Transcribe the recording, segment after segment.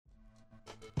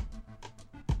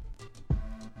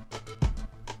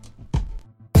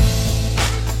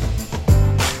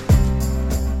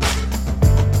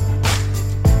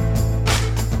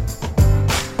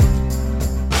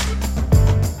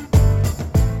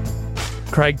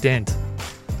Craig Dent,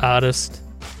 artist,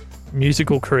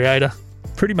 musical creator,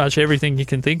 pretty much everything you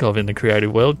can think of in the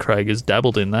creative world, Craig has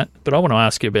dabbled in that. But I want to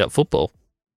ask you about football.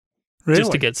 Really?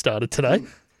 Just to get started today.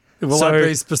 Will that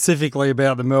be specifically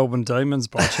about the Melbourne Demons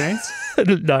by chance?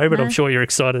 No, but I'm sure you're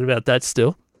excited about that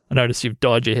still. I notice you've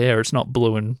dyed your hair. It's not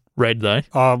blue and red though.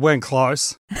 I went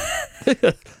close.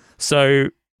 So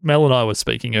Mel and I were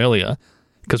speaking earlier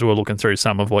because we were looking through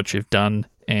some of what you've done,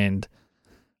 and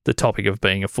the topic of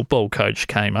being a football coach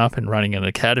came up and running an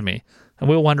academy. And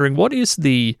we were wondering, what is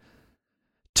the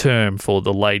term for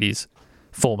the ladies'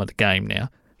 form of the game now?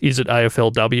 Is it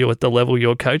AFLW at the level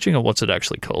you're coaching, or what's it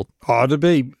actually called? Oh, it'd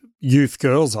be youth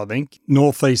girls, I think.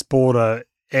 Northeast Border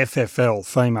FFL,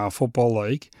 Female Football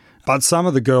League. But some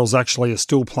of the girls actually are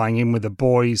still playing in with the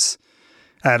boys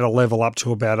at a level up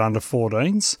to about under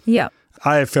 14s. Yeah.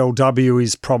 AFLW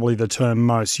is probably the term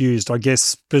most used. I guess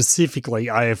specifically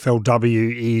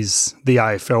AFLW is the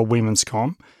AFL Women's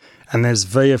Comp, and there's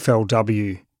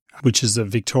VFLW, which is the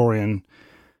Victorian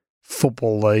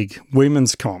Football League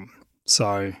Women's Comp.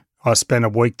 So I spent a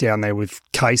week down there with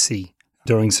Casey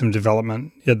doing some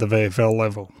development at the VFL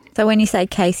level. So when you say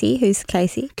Casey, who's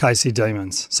Casey? Casey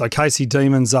Demons. So Casey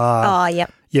Demons are... Oh,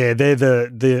 yep. Yeah, they're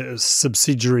the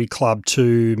subsidiary club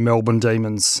to Melbourne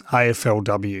Demons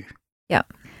AFLW.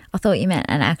 Yep. I thought you meant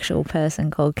an actual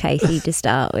person called Casey to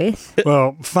start with.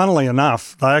 Well, funnily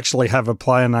enough, they actually have a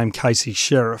player named Casey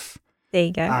Sheriff. There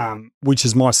you go. Which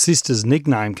is my sister's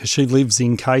nickname because she lives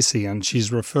in Casey and she's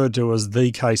referred to as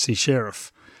the Casey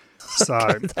Sheriff. So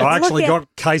I actually got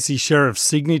Casey Sheriff's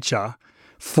signature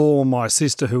for my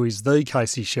sister, who is the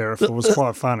Casey Sheriff. It was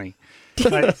quite funny.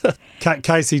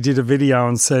 Casey did a video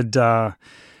and said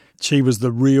she was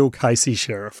the real Casey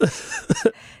Sheriff.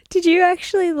 Did you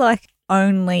actually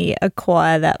only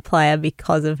acquire that player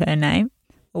because of her name,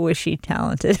 or was she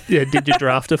talented? Yeah, did you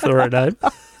draft her for her name?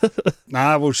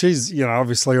 No, well, she's,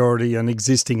 obviously already an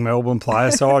existing Melbourne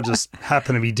player, so I just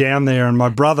happened to be down there, and my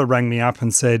brother rang me up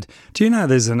and said, do you know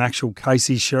there's an actual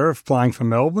Casey Sheriff playing for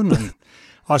Melbourne? And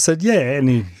I said, yeah,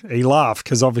 and he laughed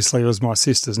because obviously it was my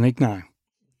sister's nickname.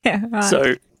 Yeah, right.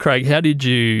 So, Craig, how did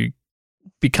you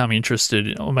become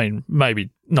interested, maybe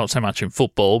not so much in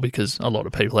football because a lot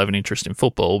of people have an interest in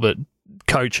football, but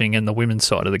coaching and the women's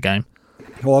side of the game?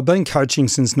 Well, I've been coaching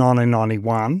since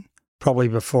 1991. Probably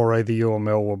before either you or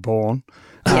Mel were born.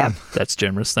 Yeah. That's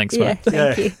generous. Thanks, yeah, mate.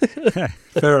 thank you.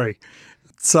 Very.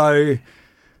 So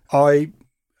I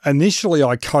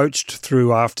coached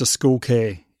through after school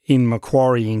care in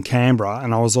Macquarie in Canberra,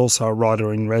 and I was also a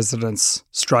writer in residence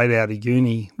straight out of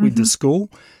uni with the school.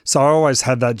 So I always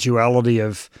had that duality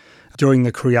of doing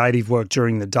the creative work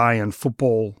during the day and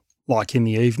football in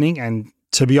the evening. And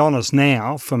to be honest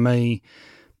now, for me,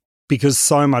 because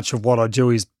so much of what I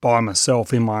do is by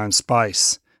myself in my own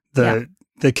space, the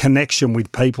connection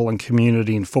with people and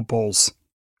community in football's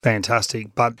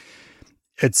fantastic. But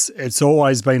it's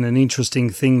always been an interesting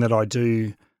thing that I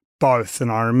do both. And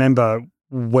I remember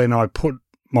when I put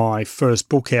my first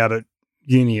book out at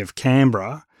Uni of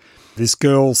Canberra, this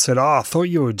girl said, I thought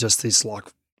you were just this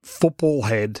football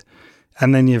head,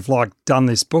 and then you've done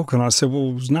this book. And I said,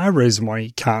 well, there's no reason why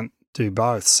you can't do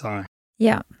both. So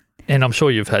yeah. And I'm sure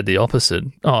you've had the opposite.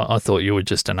 Oh, I thought you were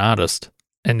just an artist,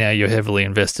 and now you're heavily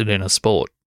invested in a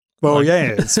sport. Well,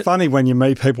 yeah, it's funny when you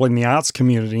meet people in the arts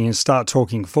community and you start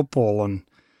talking football, and,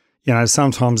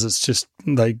 sometimes it's just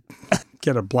they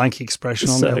get a blank expression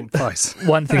on their face.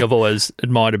 One thing I've always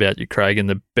admired about you, Craig, and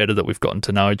the better that we've gotten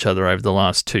to know each other over the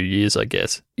last 2 years, I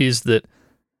guess, is that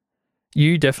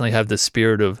you definitely have the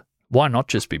spirit of why not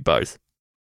just be both?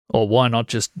 Or why not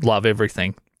just love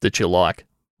everything that you like?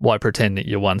 Why pretend that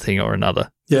you're one thing or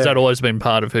another? Yeah. Has that always been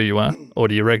part of who you are? Or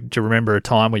do you remember a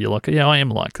time where you're like, yeah, I am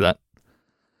like that?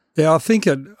 Yeah, I think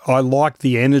I like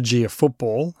the energy of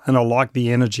football and I like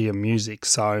the energy of music.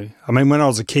 So, when I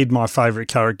was a kid, my favourite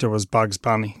character was Bugs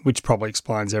Bunny, which probably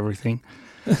explains everything.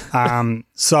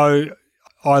 So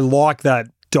I like that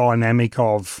dynamic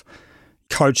of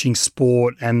coaching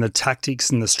sport and the tactics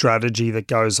and the strategy that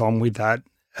goes on with that,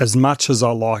 as much as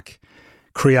I like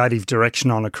creative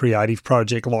direction on a creative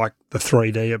project like the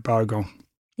 3D at Bogle.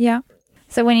 Yeah.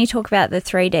 So when you talk about the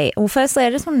 3D, well, firstly,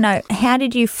 I just want to know, how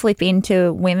did you flip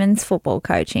into women's football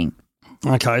coaching?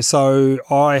 Okay, so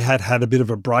I had a bit of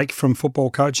a break from football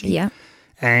coaching. Yeah.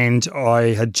 And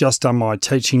I had just done my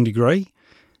teaching degree,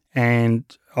 and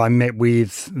I met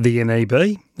with the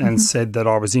NEB and said that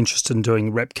I was interested in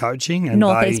doing rep coaching. And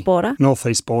Northeast Border,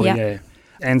 yeah.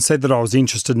 And said that I was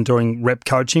interested in doing rep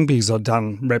coaching because I'd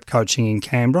done rep coaching in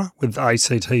Canberra with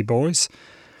ACT boys.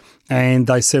 And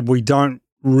they said, we don't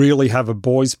really have a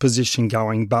boys position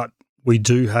going, but we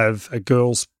do have a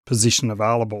girls position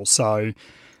available. So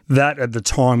that at the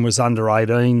time was under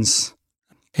 18s,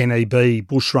 NEB,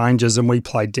 Bushrangers, and we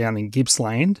played down in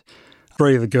Gippsland.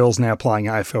 3 of the girls now playing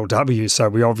AFLW, so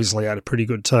we obviously had a pretty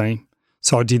good team.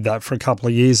 So I did that for a couple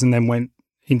of years and then went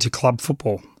into club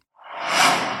football.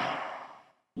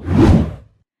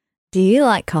 Do you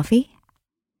like coffee?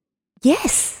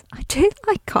 Yes, I do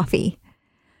like coffee.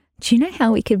 Do you know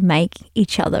how we could make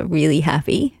each other really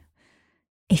happy?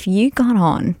 If you got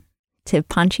on to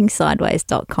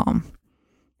punchingsideways.com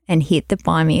and hit the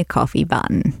buy me a coffee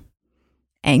button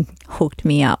and hooked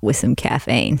me up with some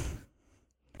caffeine,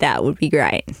 that would be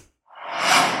great.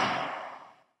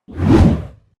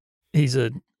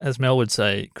 As Mel would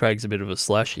say, Craig's a bit of a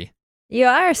slashy. You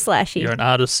are a slashy. You're an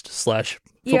artist /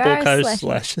 You football are a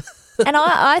coach / And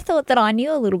I thought that I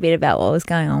knew a little bit about what was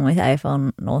going on with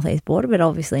AFL Northeast Border, but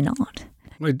obviously not.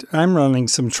 I'm running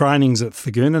some trainings at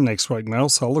Thaguna next week, Mel,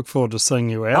 so I look forward to seeing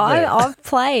you out there. I've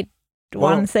played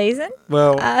one season.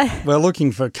 Well, we're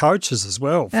looking for coaches as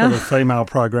well for the female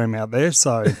program out there,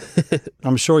 so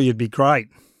I'm sure you'd be great.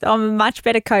 I'm a much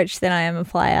better coach than I am a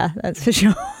player, that's for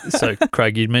sure. So,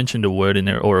 Craig, you'd mentioned a word in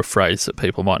there or a phrase that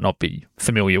people might not be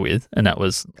familiar with, and that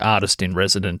was artist in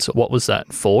residence. What was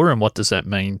that for, and what does that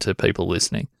mean to people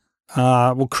listening?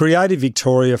 Well, Creative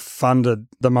Victoria funded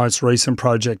the most recent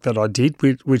project that I did,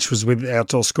 which was with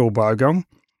Outdoor School Bogong.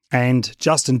 And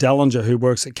Justin Dellinger, who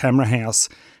works at Camera House,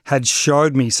 had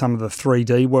showed me some of the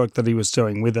 3D work that he was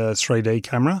doing with a 3D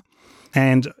camera.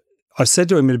 And I said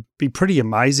to him it'd be pretty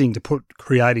amazing to put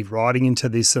creative writing into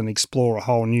this and explore a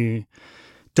whole new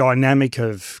dynamic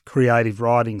of creative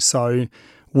writing. So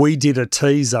we did a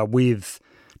teaser with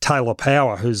Taylor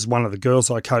Power, who's one of the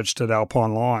girls I coached at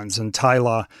Alpine Lions, and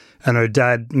Taylor and her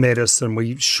dad met us and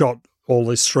we shot all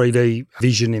this 3D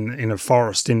vision in a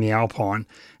forest in the Alpine.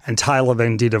 And Taylor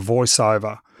then did a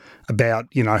voiceover about,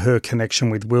 her connection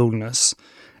with wilderness.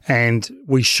 And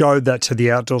we showed that to the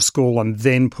outdoor school and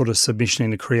then put a submission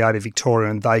into Creative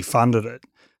Victoria and they funded it.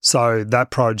 So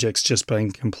that project's just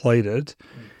been completed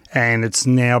and it's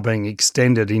now being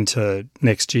extended into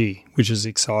next year, which is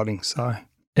exciting.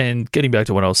 And getting back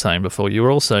to what I was saying before,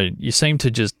 you seem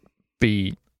to just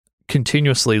be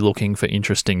continuously looking for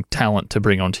interesting talent to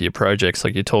bring onto your projects.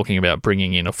 Like you're talking about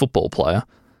bringing in a football player.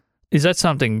 Is that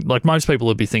something, like most people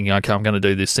would be thinking, okay, I'm going to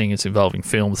do this thing, it's involving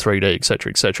film, 3D, et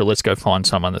cetera, let's go find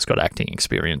someone that's got acting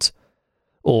experience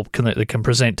or that can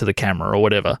present to the camera or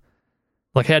whatever.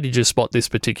 Like, how did you spot this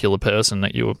particular person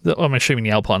that I'm assuming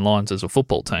the Alpine Lions is a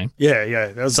football team?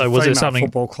 Yeah. That was a female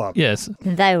football club. Yes.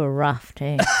 They were rough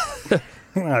too.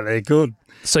 No, they're good.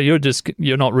 So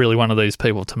you're not really one of these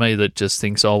people to me that just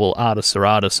thinks, oh, well, artists are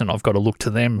artists and I've got to look to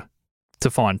them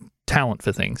to find talent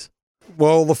for things.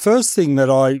 Well, the first thing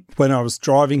that when I was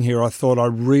driving here, I thought I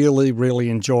really, really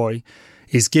enjoy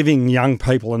is giving young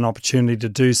people an opportunity to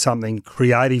do something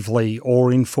creatively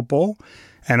or in football.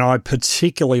 And I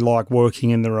particularly like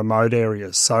working in the remote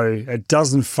areas. So it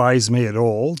doesn't faze me at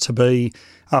all to be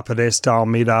up at Esdale,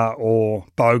 Midda or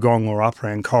Bogong or up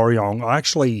around Corryong. I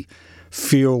actually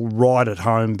feel right at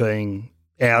home being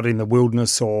out in the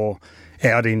wilderness or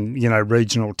out in,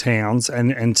 regional towns.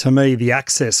 And to me, the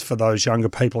access for those younger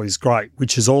people is great,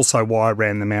 which is also why I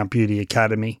ran the Mount Beauty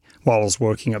Academy while I was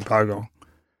working at Bogong.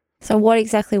 So what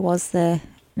exactly was the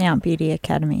Mount Beauty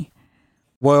Academy?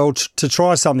 Well, to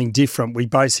try something different, we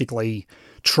basically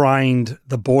trained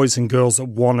the boys and girls that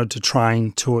wanted to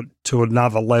train to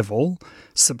another level,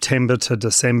 September to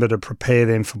December, to prepare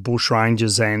them for bush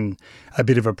rangers and a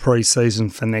bit of a pre-season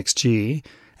for next year.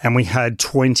 And we had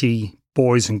 20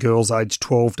 boys and girls aged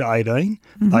 12 to 18.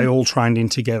 Mm-hmm. They all trained in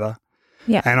together.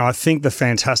 Yeah. And I think the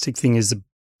fantastic thing is the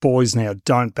boys now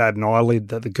don't bat an eyelid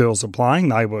that the girls are playing.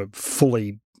 They were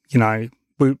fully, it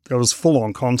was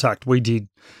full-on contact. We did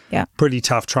pretty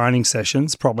tough training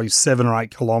sessions, probably 7 or 8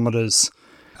 kilometres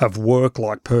of work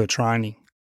like per training.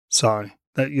 So,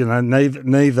 that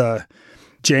neither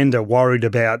gender worried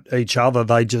about each other.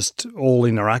 They just all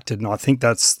interacted. And I think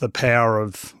that's the power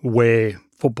of where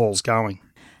football's going.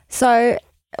 So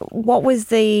what was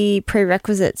the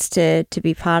prerequisites to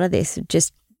be part of this?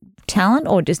 Just talent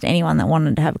or just anyone that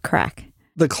wanted to have a crack?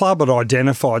 The club had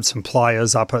identified some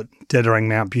players up at Dettering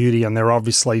Mount Beauty, and there are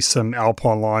obviously some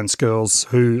Alpine Lions girls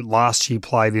who last year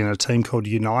played in a team called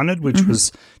United, which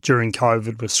was during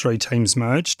COVID with 3 teams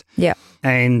merged. Yeah.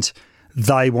 And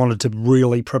they wanted to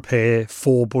really prepare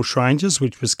for Bushrangers,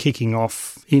 which was kicking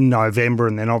off in November,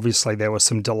 and then obviously there were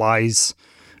some delays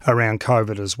around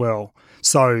COVID as well.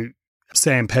 So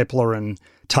Sam Pepler and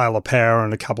Taylor Power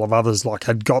and a couple of others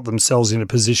had got themselves in a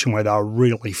position where they were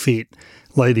really fit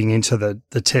leading into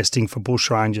the testing for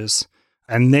Bushrangers.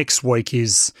 And next week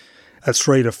is a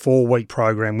 3 to 4 week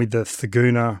program with the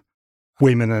Thaguna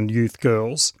women and youth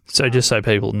girls. So just so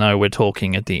people know, we're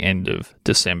talking at the end of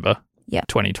December Yep.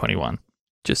 2021,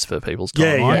 just for people's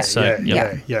Yeah,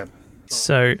 timeline. yeah.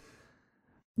 So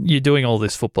you're doing all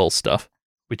this football stuff,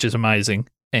 which is amazing.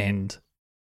 And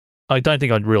I don't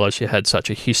think I'd realised you had such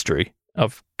a history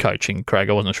of coaching, Craig.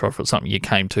 I wasn't sure if it was something you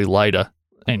came to later,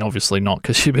 and obviously not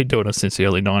because you've been doing it since the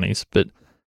early 90s. But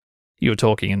you were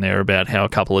talking in there about how a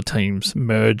couple of teams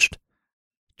merged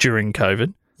during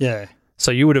COVID. Yeah.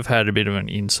 So you would have had a bit of an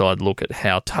inside look at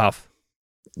how tough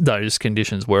those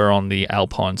conditions were on the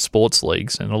alpine sports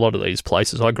leagues. And a lot of these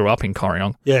places, I grew up in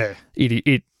Corryong. Yeah.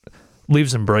 It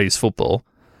lives and breathes football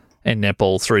and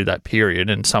netball through that period,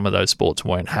 and some of those sports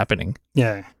weren't happening.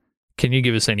 Yeah. Can you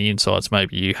give us any insights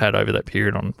maybe you had over that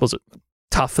period on, was it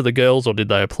tough for the girls, or did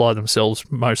they apply themselves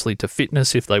mostly to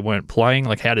fitness if they weren't playing?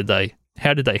 Like how did they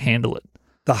handle it?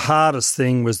 The hardest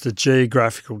thing was the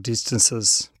geographical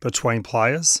distances between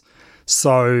players.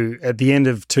 So at the end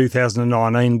of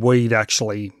 2019, we'd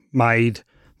actually made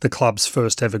the club's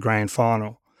first ever grand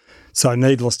final. So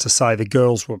needless to say, the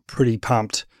girls were pretty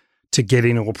pumped to get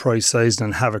into a pre-season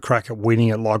and have a crack at winning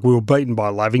it. Like, we were beaten by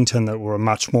Lavington, that were a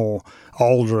much more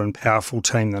older and powerful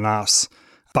team than us.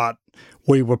 But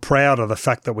we were proud of the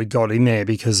fact that we got in there,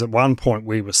 because at one point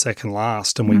we were second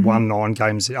last and we won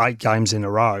 8 games in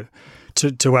a row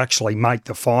to actually make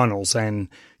the finals. And,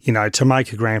 you know, to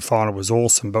make a grand final was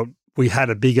awesome, but we had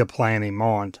a bigger plan in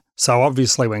mind. So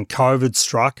obviously when COVID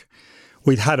struck,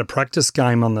 we'd had a practice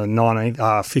game on the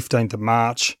 15th of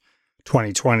March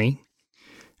 2020,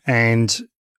 and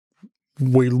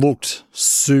we looked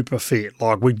super fit.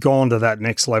 Like, we'd gone to that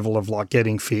next level of like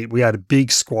getting fit. We had a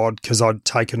big squad because I'd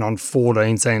taken on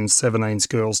 14s and 17s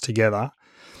girls together,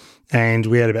 and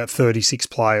we had about 36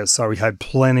 players. So we had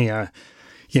plenty of,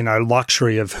 you know,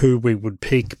 luxury of who we would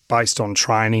pick based on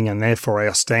training, and therefore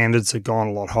our standards had gone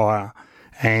a lot higher.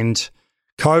 And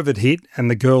COVID hit,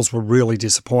 and the girls were really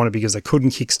disappointed because they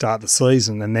couldn't kickstart the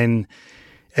season. And then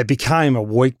it became a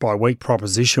week-by-week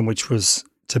proposition, which was,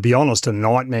 to be honest, a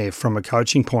nightmare from a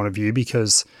coaching point of view,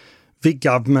 because Vic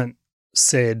government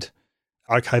said,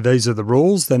 okay, these are the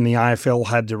rules. Then the AFL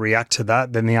had to react to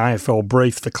that. Then the AFL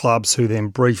briefed the clubs, who then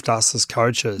briefed us as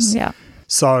coaches. Yeah.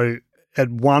 So at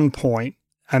one point,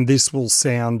 and this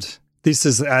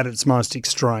is at its most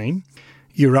extreme,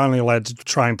 you're only allowed to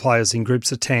train players in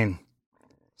groups of 10.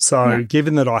 So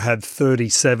given that I had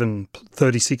 37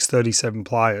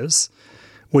 players,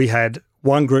 we had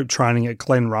one group training at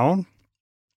Glenrowan,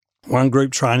 one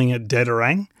group training at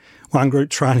Dedarang, one group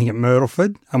training at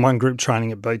Myrtleford, and one group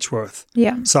training at Beechworth.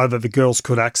 Yeah. So that the girls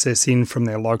could access in from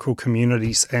their local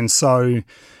communities. And so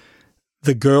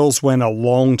the girls went a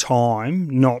long time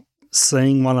not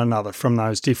seeing one another from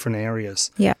those different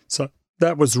areas. Yeah. So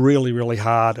that was really, really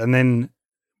hard. And then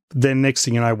next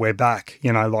thing you know, we're back,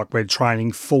 you know, like we're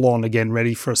training full on again,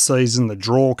 ready for a season. The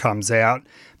draw comes out,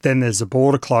 then there's a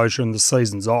border closure and the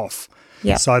season's off.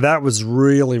 Yeah. So that was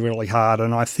really, really hard.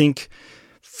 And I think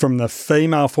from the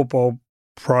female football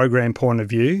program point of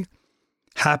view,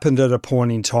 happened at a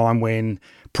point in time when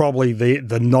probably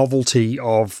the novelty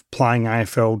of playing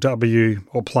AFLW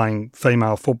or playing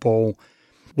female football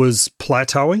was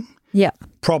plateauing. Yeah.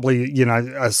 Probably, you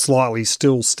know, a slightly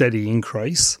still steady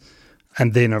increase.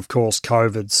 And then, of course,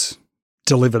 COVID's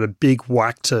delivered a big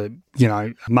whack to, you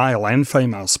know, male and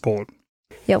female sport.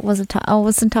 Yeah, it was a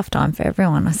tough time for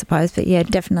everyone, I suppose. But yeah,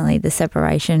 definitely the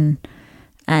separation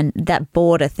and that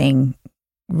border thing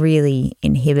really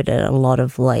inhibited a lot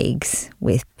of leagues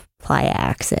with player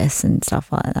access and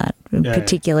stuff like that,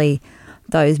 particularly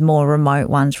those more remote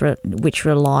ones which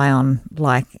rely on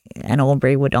like an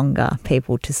Albury Wodonga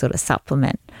people to sort of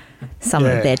supplement some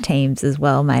of their teams as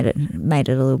well, made it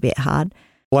a little bit hard.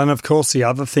 Well, and of course the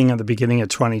other thing at the beginning of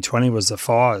 2020 was the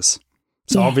fires.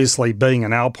 So obviously being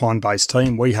an Alpine-based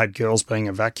team, we had girls being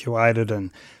evacuated,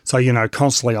 and so, you know,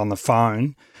 constantly on the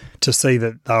phone to see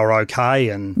that they were okay.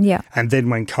 And then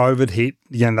when COVID hit,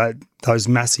 you know, those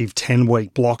massive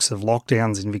 10-week blocks of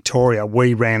lockdowns in Victoria,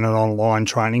 we ran an online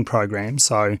training program.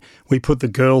 So we put the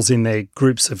girls in their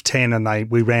groups of 10, and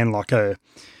we ran like a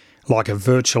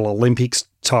virtual Olympics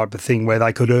type of thing where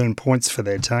they could earn points for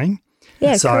their team.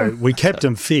 Yeah, so cool. we kept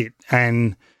them fit,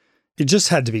 and it just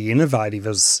had to be innovative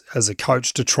as a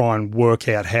coach to try and work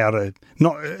out how to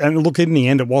not. And look, in the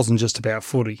end, it wasn't just about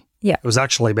footy. Yeah, it was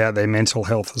actually about their mental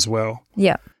health as well.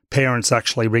 Yeah, parents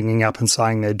actually ringing up and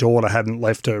saying their daughter hadn't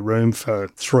left her room for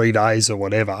 3 days or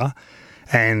whatever,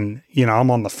 and you know,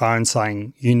 I'm on the phone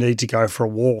saying you need to go for a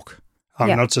walk.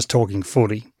 I'm not just talking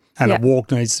footy. And Yeah. a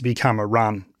walk needs to become a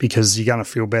run because you're going to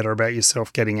feel better about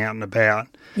yourself getting out and about.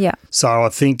 Yeah. So I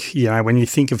think, when you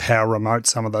think of how remote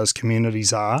some of those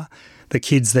communities are, the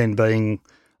kids then being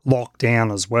locked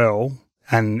down as well,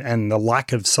 and the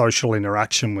lack of social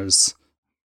interaction was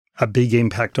a big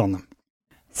impact on them.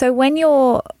 So when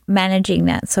you're managing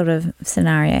that sort of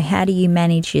scenario, how do you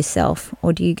manage yourself,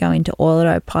 or do you go into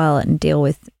autopilot and deal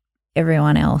with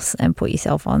everyone else and put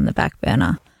yourself on the back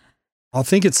burner? I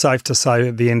think it's safe to say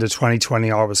at the end of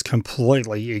 2020, I was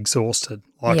completely exhausted.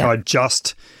 I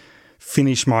just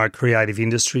finished my creative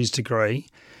industries degree,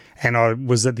 and I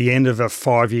was at the end of a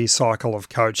 5-year cycle of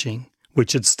coaching,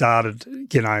 which had started,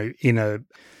 in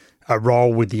a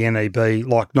role with the NEB,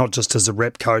 like not just as a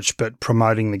rep coach, but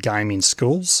promoting the game in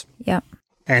schools. Yeah.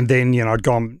 And then,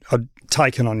 I'd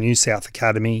taken on New South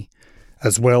Academy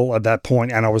as well at that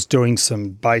point, and I was doing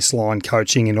some baseline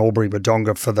coaching in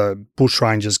Albury-Wodonga for the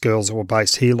Bushrangers girls that were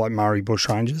based here, like Murray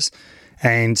Bushrangers.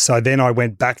 And so then I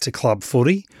went back to club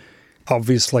footy.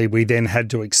 Obviously, we then had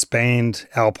to expand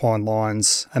Alpine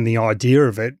Lions and the idea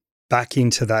of it back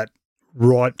into that,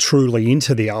 right truly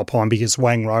into the Alpine, because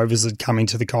Wang Rovers had come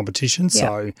into the competition. Yeah.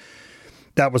 So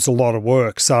that was a lot of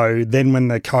work. So then when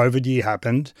the COVID year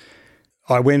happened,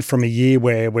 I went from a year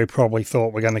where we probably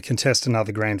thought we're going to contest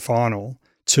another grand final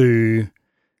to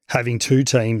having 2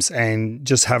 teams and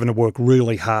just having to work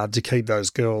really hard to keep those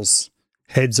girls'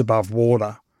 heads above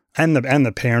water, and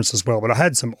the parents as well. But I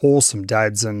had some awesome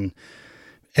dads, and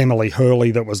Emily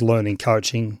Hurley that was learning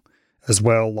coaching as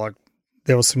well. Like,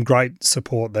 there was some great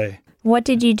support there. What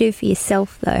did you do for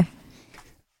yourself though?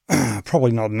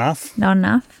 Probably not enough. Not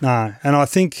enough? No, and I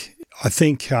think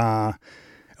it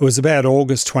was about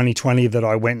August 2020 that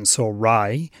I went and saw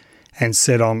Ray and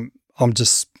said, I'm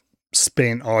just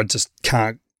spent. I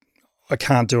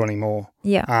can't do any more.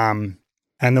 Yeah.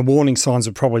 And the warning signs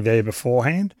were probably there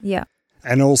beforehand. Yeah.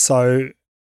 And also,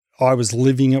 I was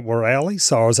living at Werrowley,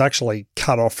 so I was actually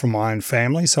cut off from my own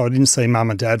family. So I didn't see mum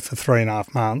and dad for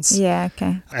 3.5 months. Yeah,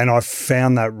 okay. And I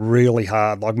found that really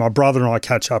hard. Like, my brother and I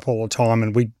catch up all the time,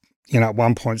 and we, at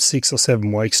one point, 6 or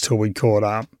 7 weeks till we caught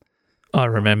up. I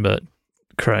remember,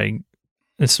 Craig,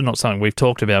 it's not something we've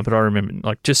talked about, but I remember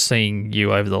like just seeing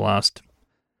you over the last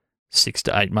 6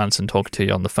 to 8 months and talking to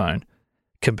you on the phone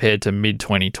compared to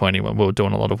mid-2020 when we were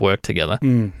doing a lot of work together.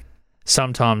 Mm.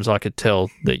 Sometimes I could tell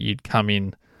that you'd come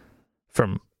in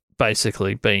from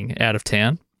basically being out of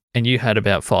town and you had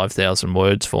about 5,000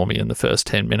 words for me in the first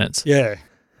 10 minutes. Yeah.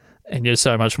 And you're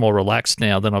so much more relaxed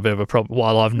now than I've ever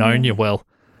while I've known you well,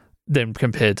 than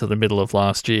compared to the middle of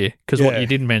last year. Because what you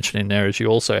didn't mention in there is you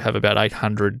also have about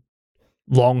 800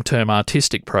 long-term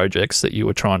artistic projects that you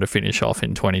were trying to finish off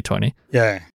in 2020.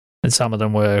 Yeah. And some of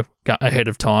them were ahead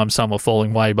of time, some were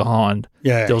falling way behind.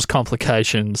 Yeah. There was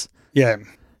complications. Yeah.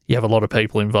 You have a lot of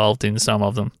people involved in some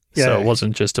of them. Yeah. So it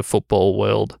wasn't just a football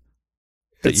world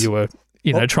that you were,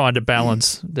 trying to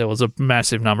balance. There was a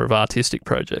massive number of artistic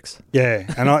projects.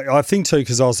 Yeah. And I think too,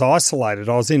 because I was isolated,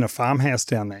 I was in a farmhouse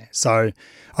down there. So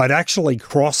I'd actually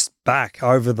crossed back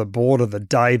over the border the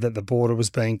day that the border was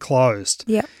being closed.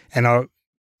 Yeah. And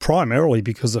primarily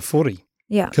because of footy.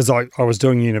 Yeah. Because I was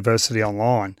doing university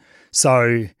online.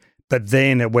 So, but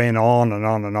then it went on and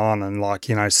on and on,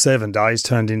 and 7 days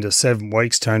turned into 7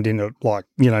 weeks, turned into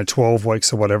 12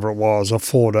 weeks or whatever it was, or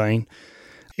 14.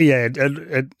 Yeah,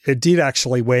 it did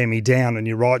actually wear me down. And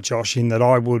you're right, Josh, in that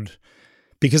I would,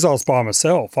 because I was by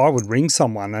myself, I would ring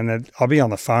someone and I'd be on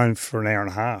the phone for an hour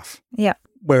and a half. Yeah.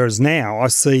 Whereas now I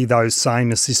see those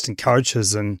same assistant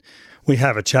coaches and we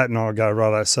have a chat and I go,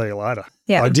 right, I'll see you later.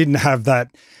 Yeah. I didn't have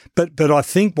that. But I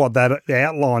think what that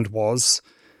outlined was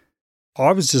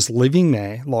I was just living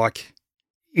there, like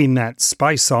in that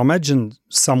space. So imagine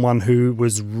someone who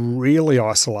was really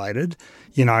isolated,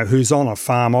 who's on a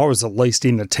farm. I was at least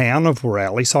in the town of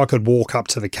Werrowley, so I could walk up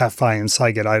to the cafe and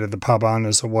say good day to the pub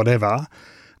owners or whatever.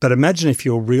 But imagine if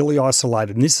you're really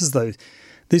isolated. And this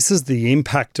is the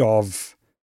impact of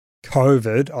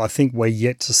COVID, I think we're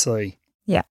yet to see.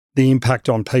 Yeah. The impact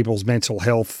on people's mental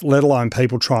health, let alone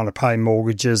people trying to pay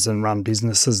mortgages and run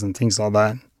businesses and things like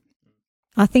that.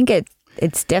 I think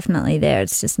it's definitely there.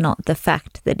 It's just not the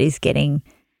fact that is getting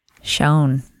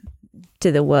shown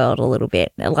to the world a little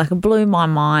bit. Like, it blew my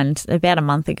mind. About a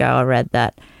month ago, I read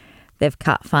that they've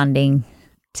cut funding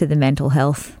to the mental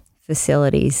health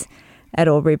facilities at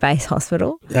Albury Base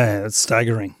Hospital. Yeah, it's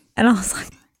staggering. And I was like,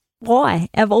 why?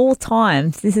 Of all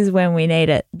times, this is when we need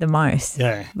it the most.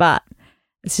 Yeah. But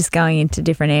it's just going into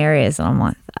different areas. And I'm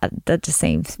like, that just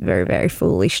seems very, very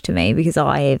foolish to me, because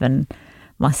I even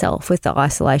myself, with the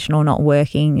isolation or not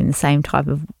working in the same type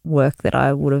of work that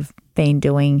I would have been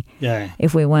doing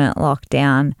if we weren't locked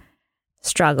down,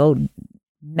 struggled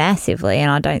massively, and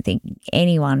I don't think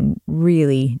anyone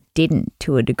really didn't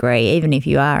to a degree. Even if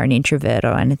you are an introvert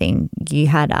or anything, you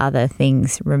had other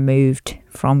things removed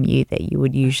from you that you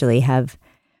would usually have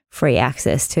free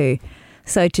access to.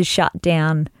 So to shut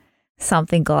down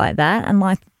something like that, and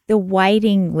like the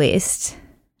waiting list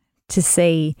to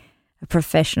see a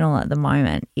professional at the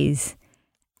moment is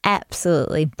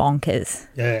absolutely bonkers.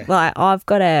 Yeah. Like, I've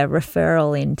got a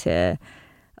referral into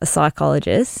a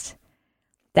psychologist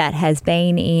that has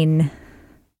been in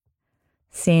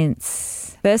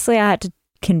since, firstly I had to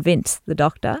convince the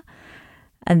doctor,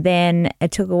 and then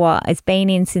it took a while. It's been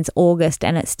in since August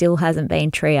and it still hasn't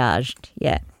been triaged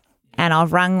yet. And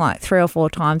I've rung like 3 or 4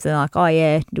 times and they're like, oh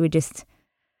yeah,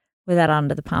 we're that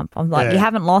under the pump. I'm like, Yeah. You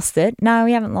haven't lost it? No,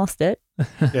 we haven't lost it.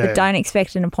 Yeah. But don't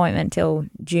expect an appointment till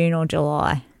June or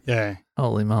July. Yeah.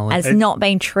 Holy moly. And it's not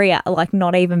been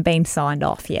not even been signed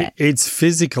off yet. It's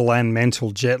physical and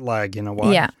mental jet lag in a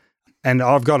way. Yeah. And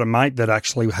I've got a mate that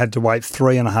actually had to wait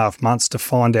 3.5 months to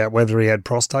find out whether he had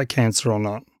prostate cancer or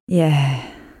not. Yeah.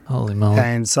 Holy moly.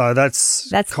 And so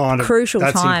that's kind of crucial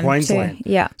that's time in Queensland. too.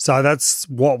 Yeah. So that's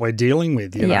what we're dealing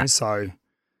with, you Yeah. know. So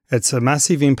it's a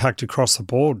massive impact across the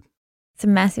board. It's a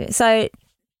massive. So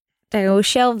we'll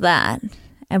shelve that,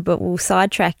 but we'll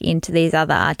sidetrack into these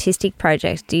other artistic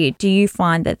projects. Do you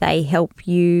find that they help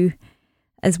you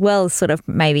as well as sort of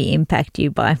maybe impact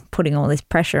you by putting all this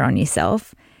pressure on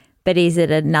yourself? But is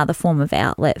it another form of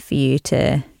outlet for you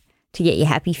to get your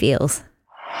happy feels?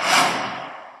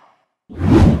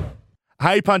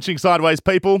 Hey, Punching Sideways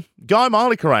people. Guy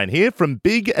Miley-Corrane here from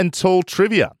Big and Tall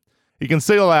Trivia. You can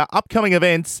see all our upcoming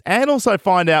events and also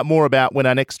find out more about when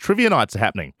our next trivia nights are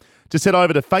happening. Just head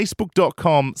over to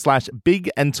facebook.com/Big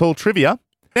and Tall Trivia.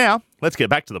 Now, let's get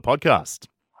back to the podcast.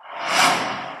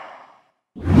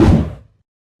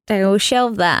 So we'll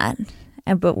shelve that,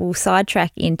 but we'll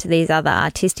sidetrack into these other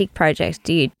artistic projects.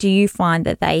 Do you find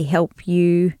that they help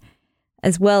you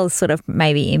as well as sort of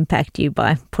maybe impact you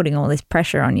by putting all this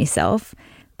pressure on yourself?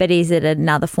 But is it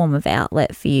another form of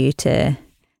outlet for you to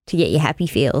get your happy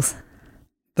feels?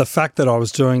 The fact that I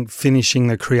was finishing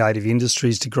the creative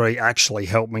industries degree actually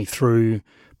helped me through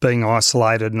being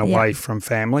isolated and away from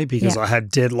family because I had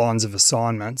deadlines of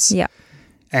assignments. Yeah.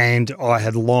 And I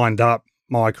had lined up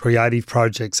my creative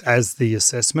projects as the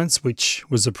assessments, which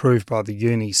was approved by the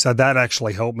uni. So that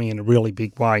actually helped me in a really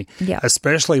big way,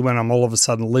 especially when I'm all of a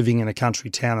sudden living in a country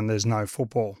town and there's no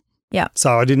football. Yeah.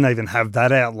 So I didn't even have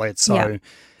that outlet. So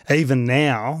even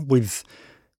now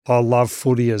I love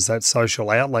footy as that social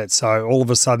outlet. So all of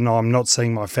a sudden I'm not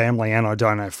seeing my family and I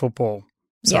don't have football.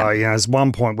 So, you know, there's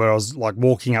one point where I was like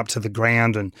walking up to the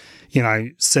ground and, you know,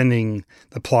 sending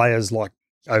the players like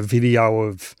a video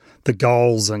of the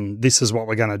goals and this is what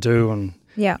we're going to do and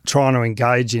trying to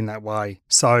engage in that way.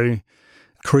 So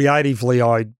creatively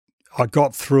I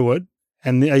got through it.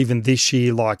 And even this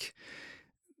year, like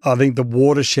I think the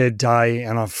watershed day,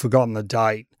 and I've forgotten the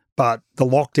date, but the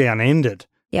lockdown ended.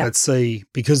 Yeah. Let's see,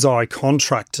 because I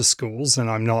contract to schools and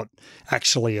I'm not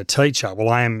actually a teacher. Well,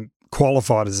 I am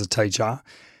qualified as a teacher.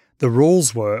 The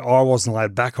rules were I wasn't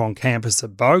allowed back on campus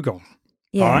at Bogle.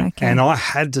 Yeah, right? okay. And I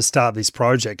had to start this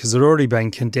project because it had already been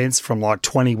condensed from like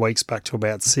 20 weeks back to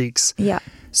about 6. Yeah.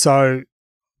 So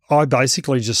I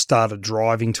basically just started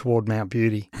driving toward Mount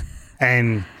Beauty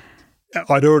and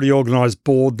I'd already organised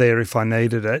board there if I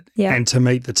needed it and to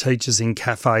meet the teachers in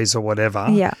cafes or whatever.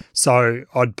 Yeah. So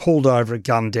I'd pulled over at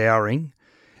Gundowring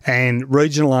and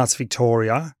Regional Arts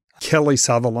Victoria, Kelly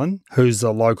Sutherland, who's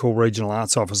the local regional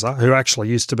arts officer, who actually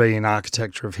used to be in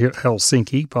architecture of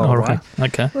Helsinki, by the way.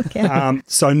 Okay.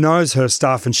 So knows her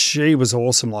stuff and she was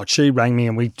awesome. Like she rang me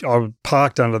and I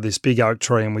parked under this big oak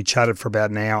tree and we chatted for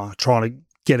about an hour trying to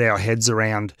get our heads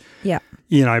around,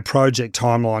 you know, project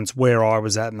timelines, where I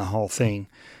was at in the whole thing.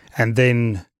 And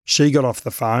then she got off the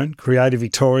phone. Creative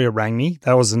Victoria rang me.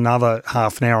 That was another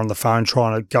half an hour on the phone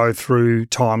trying to go through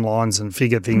timelines and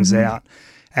figure things out.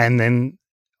 And then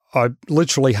I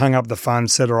literally hung up the phone,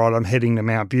 said, all right, I'm heading to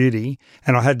Mount Beauty.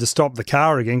 And I had to stop the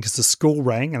car again because the school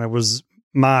rang and it was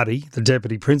Marty, the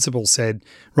deputy principal, said,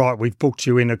 right, we've booked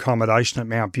you in accommodation at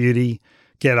Mount Beauty.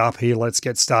 Get up here, let's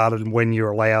get started when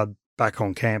you're allowed back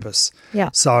on campus. Yeah.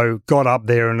 So got up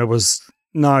there and it was,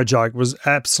 no joke, it was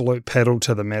absolute pedal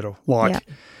to the metal. Like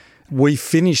we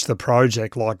finished the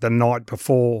project like the night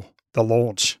before the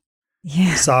launch.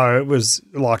 Yeah. So it was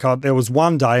like there was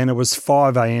one day and it was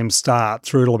 5 a.m. start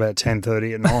through till about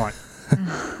 10:30 at night,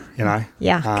 you know.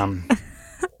 Yeah.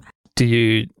 Do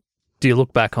you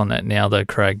look back on that now though,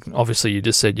 Craig? Obviously you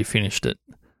just said you finished it.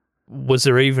 Was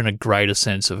there even a greater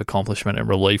sense of accomplishment and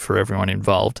relief for everyone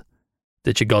involved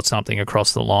that you got something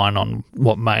across the line on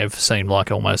what may have seemed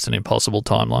like almost an impossible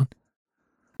timeline?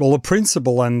 Well, the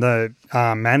principal and the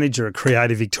manager at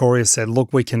Creative Victoria said,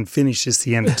 look, we can finish this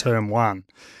the end of term 1.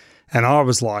 And I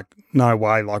was like, no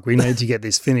way, like we need to get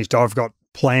this finished. I've got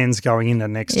plans going into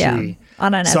next year. I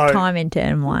don't have time in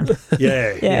term 1.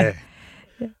 Yeah.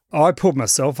 I put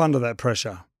myself under that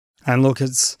pressure. And look,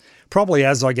 it's probably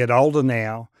as I get older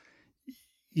now,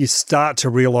 you start to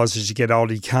realise as you get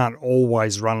older, you can't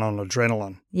always run on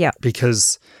adrenaline. Yeah.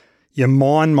 Because your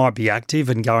mind might be active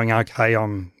and going, okay,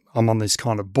 I'm on this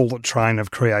kind of bullet train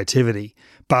of creativity.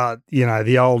 But, you know,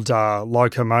 the old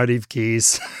locomotive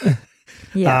gears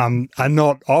are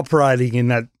not operating in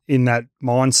that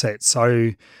mindset.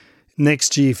 So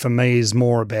next year for me is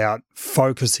more about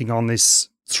focusing on this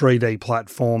 3D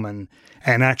platform and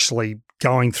actually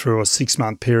going through a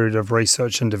 6-month period of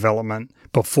research and development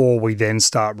before we then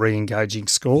start re-engaging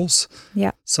schools.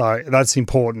 Yeah. So that's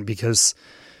important because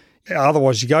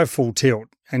otherwise you go full tilt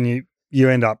and you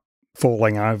end up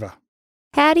falling over.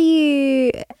 Have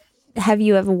you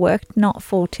ever worked not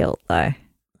full tilt though?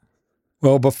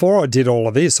 Well, before I did all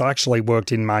of this, I actually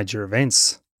worked in major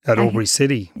events at Albury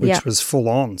City, which was full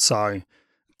on. So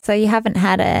you haven't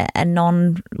had a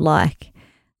non like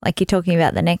you're talking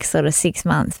about the next sort of 6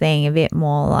 months being a bit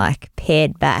more like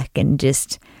pared back and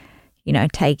just, you know,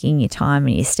 taking your time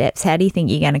and your steps. How do you think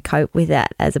you're going to cope with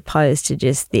that as opposed to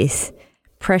just this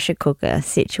pressure cooker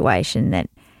situation that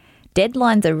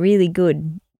deadlines are really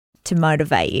good to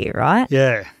motivate you, right?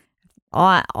 Yeah.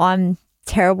 I'm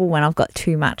terrible when I've got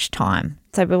too much time.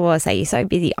 So people always say, you're so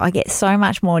busy. I get so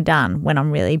much more done when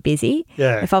I'm really busy.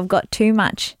 Yeah. If I've got too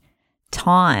much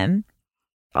time,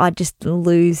 I just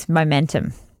lose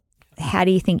momentum. How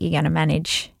do you think you're going to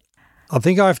manage? I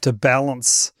think I have to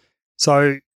balance.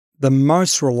 So the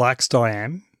most relaxed I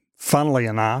am, funnily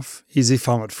enough, is if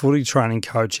I'm at footy training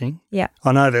coaching. Yeah.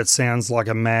 I know that sounds like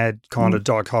a mad kind of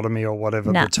dichotomy or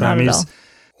whatever the term not at is.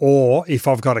 all. Or if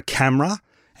I've got a camera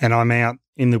and I'm out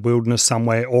in the wilderness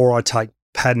somewhere, or I take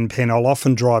pad and pen, I'll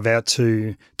often drive out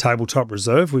to Tabletop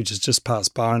Reserve, which is just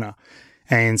past Bona,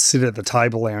 and sit at the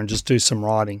table there and just do some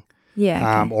writing.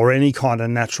 Yeah. Okay. Or any kind of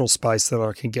natural space that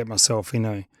I can get myself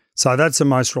into. So that's the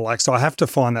most relaxed. I have to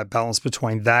find that balance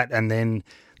between that and then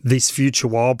this Future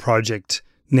Wild project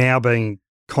now being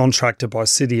contracted by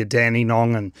City of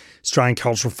Dandenong and Australian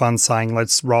Cultural Fund saying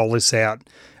let's roll this out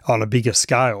on a bigger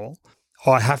scale.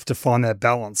 I have to find that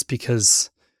balance because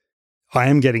I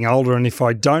am getting older, and if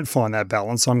I don't find that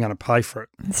balance, I'm going to pay for it.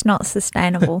 It's not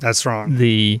sustainable. That's right.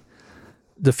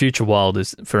 The Future Wild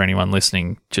is, for anyone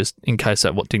listening, just in case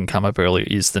that what didn't come up earlier,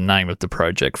 is the name of the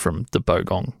project from the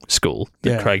Bogong School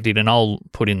that Craig did. And I'll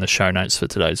put in the show notes for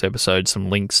today's episode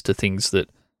some links to things that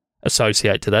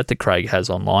associate to that Craig has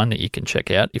online that you can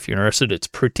check out if you're interested. It's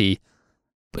pretty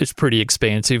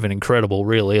expansive and incredible,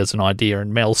 really, as an idea.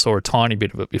 And Mel saw a tiny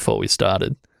bit of it before we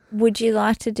started. Would you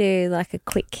like to do like a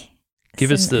quick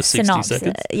give us the 60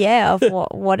 seconds? Yeah, of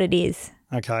what it is.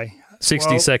 Okay.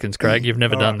 60 seconds, Craig. You've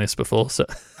never done this before. So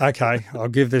Okay, I'll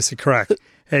give this a crack.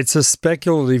 It's a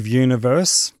speculative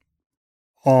universe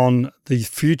on the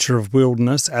future of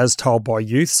wilderness as told by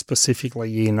youth, specifically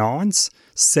Year 9s,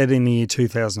 set in the year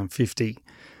 2050,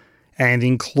 and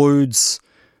includes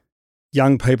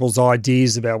young people's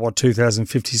ideas about what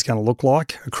 2050 is going to look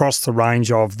like across the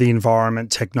range of the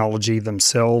environment, technology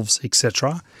themselves,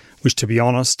 etc., which, to be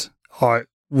honest, I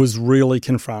was really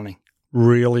confronting,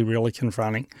 really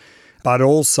confronting. But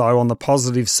also on the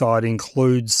positive side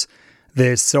includes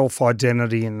their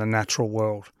self-identity in the natural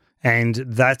world. And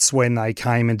that's when they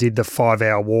came and did the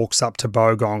 5-hour walks up to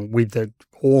Bogong with the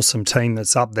awesome team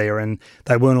that's up there, and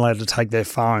they weren't allowed to take their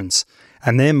phones.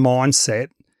 And their mindset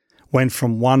went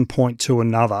from one point to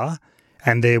another,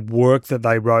 and their work that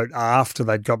they wrote after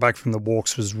they'd got back from the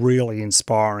walks was really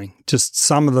inspiring. Just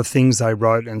some of the things they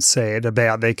wrote and said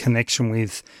about their connection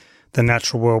with the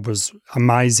natural world was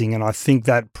amazing, and I think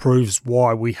that proves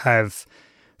why we have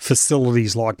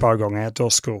facilities like Bogong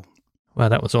Outdoor School. Wow,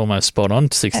 that was almost spot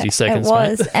on, 60 seconds. It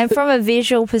was. Mate. And from a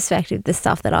visual perspective, the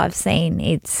stuff that I've seen,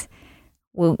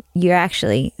 you're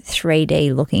actually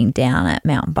 3D looking down at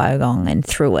Mount Bogong and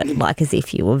through it, like as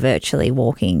if you were virtually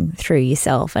walking through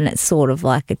yourself, and it's sort of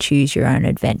like a choose your own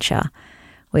adventure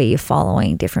where you're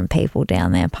following different people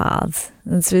down their paths.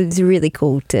 It's really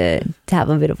cool to have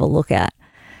a bit of a look at.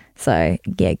 So,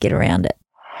 yeah, get around it.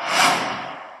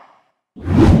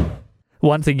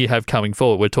 One thing you have coming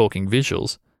forward, we're talking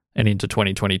visuals, and into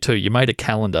 2022, you made a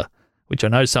calendar, which I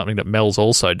know is something that Mel's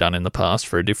also done in the past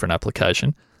for a different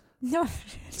application. No,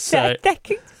 So- that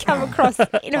could come across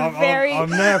in a very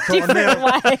different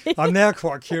way. I'm now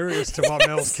quite curious to what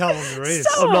Mel's calendar is.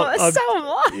 So am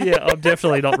I. Yeah, I'm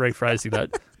definitely not rephrasing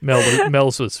that.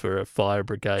 Mel's was for a fire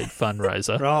brigade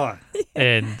fundraiser, Right.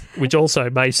 and which also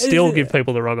may still give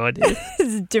people the wrong idea.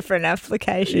 It's a different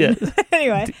application. Yeah.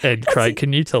 Anyway, And Craig,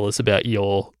 can you tell us about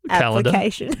your calendar?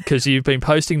 application. Because you've been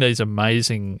posting these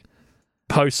amazing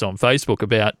posts on Facebook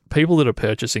about people that are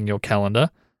purchasing your calendar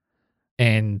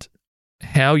and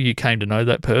how you came to know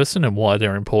that person and why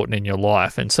they're important in your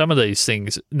life. And some of these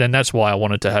things, then that's why I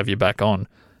wanted to have you back on.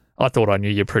 I thought I knew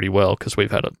you pretty well because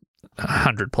we've had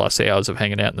 100+ hours of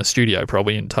hanging out in the studio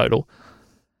probably in total.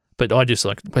 But I just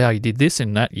like, wow, you did this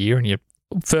in that year, and you've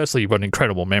got an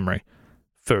incredible memory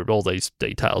for all these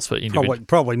details for individuals.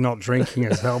 Probably not drinking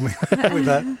has helped me with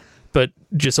that. But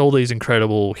just all these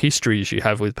incredible histories you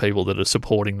have with people that are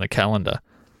supporting the calendar.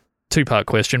 Two-part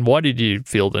question. Why did you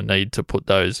feel the need to put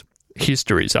those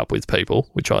histories up with people,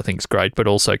 which I think is great, but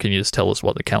also can you just tell us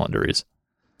what the calendar is?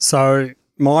 So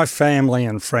my family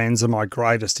and friends are my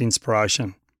greatest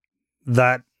inspiration.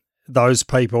 Those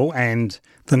people and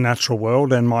the natural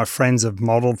world and my friends have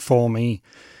modelled for me.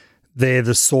 They're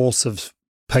the source of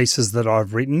pieces that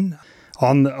I've written.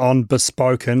 On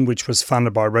Bespoken, which was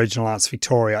funded by Regional Arts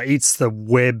Victoria, it's the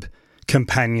web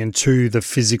companion to the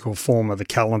physical form of the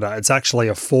calendar. It's actually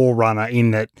a forerunner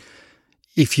in that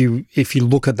if you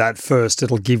look at that first,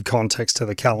 it'll give context to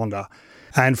the calendar.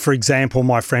 And for example,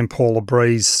 my friend Paula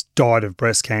Breeze died of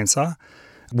breast cancer,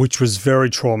 which was very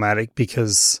traumatic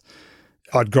because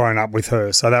I'd grown up with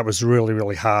her. So that was really,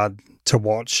 really hard to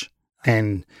watch.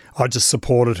 And I just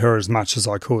supported her as much as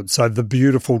I could. So The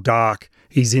Beautiful Dark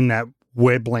is in that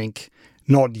web link,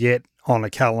 not yet on a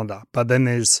calendar. But then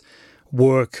there's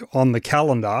work on the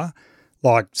calendar,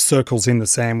 like Circles in the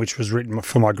Sand, which was written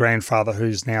for my grandfather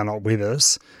who's now not with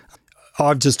us.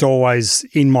 I've just always,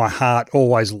 in my heart,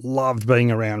 always loved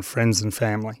being around friends and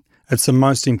family. It's the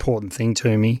most important thing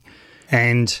to me.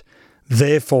 And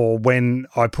therefore, when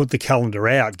I put the calendar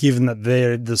out, given that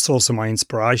they're the source of my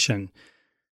inspiration,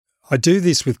 I do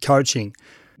this with coaching.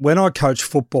 When I coach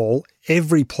football,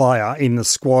 every player in the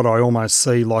squad I almost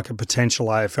see like a potential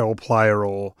AFL player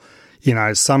or,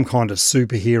 some kind of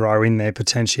superhero in their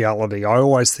potentiality. I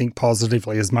always think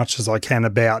positively as much as I can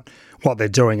about what they're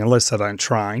doing, unless I don't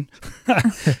train.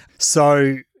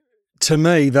 So to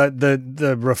me,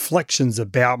 the reflections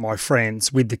about my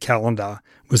friends with the calendar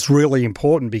was really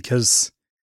important because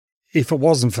if it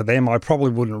wasn't for them, I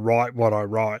probably wouldn't write what I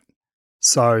write.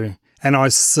 So, and I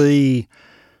see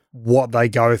what they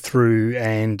go through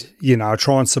and, I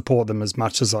try and support them as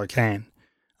much as I can.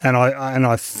 And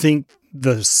I think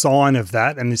the sign of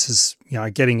that, and this is,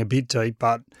 getting a bit deep,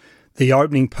 but the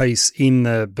opening piece in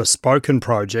the Bespoken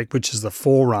project, which is the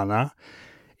forerunner,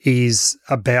 is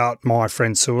about my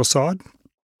friend's suicide.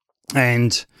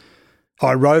 And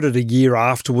I wrote it a year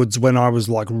afterwards when I was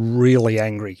really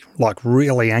angry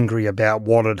about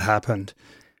what had happened.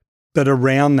 But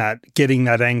around that, getting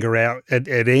that anger out,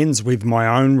 it ends with my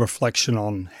own reflection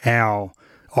on how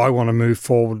I want to move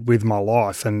forward with my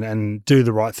life and do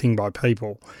the right thing by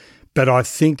people. But I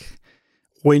think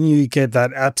when you get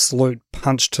that absolute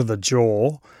punch to the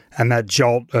jaw and that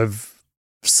jolt of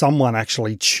someone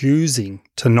actually choosing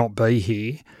to not be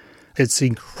here, it's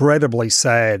incredibly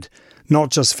sad,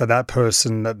 not just for that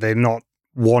person that they're not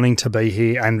wanting to be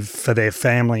here and for their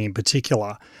family in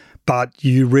particular, but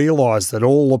you realise that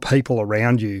all the people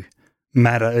around you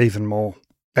matter even more.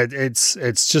 It's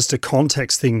just a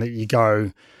context thing that you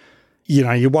go,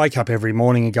 you wake up every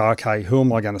morning and go, okay, who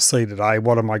am I going to see today?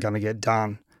 What am I going to get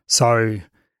done? So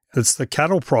it's the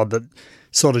cattle prod that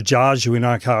sort of jars you in,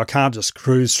 okay, I can't just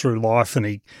cruise through life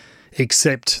and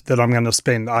accept that I'm going to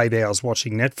spend 8 hours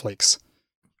watching Netflix.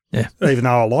 Yeah. Even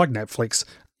though I like Netflix,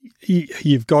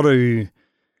 you've got to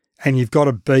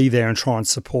be there and try and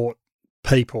support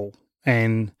people.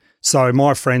 And so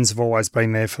my friends have always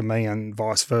been there for me and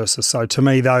vice versa. So to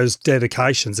me, those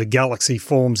dedications, a galaxy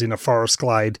forms in a forest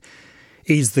glade,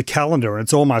 is the calendar. And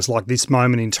it's almost like this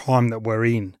moment in time that we're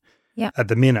in at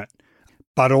the minute.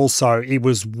 But also it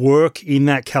was work in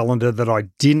that calendar that I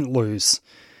didn't lose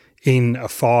in a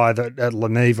fire at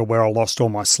Leneva where I lost all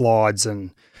my slides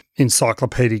and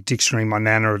encyclopedic dictionary my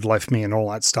nana had left me and all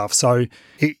that stuff. So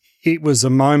it was a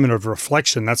moment of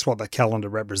reflection. That's what the calendar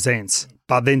represents.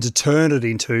 But then to turn it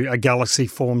into a galaxy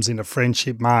forms in a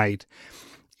friendship made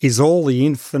is all the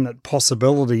infinite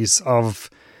possibilities of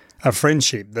a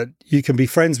friendship, that you can be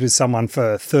friends with someone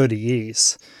for 30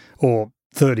 years or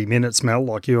 30 minutes, Mel,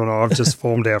 like you and I have just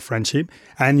formed our friendship,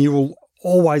 and you will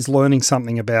always learning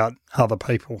something about other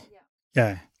people.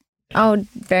 Yeah. I would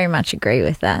very much agree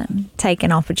with that. Take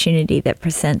an opportunity that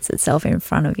presents itself in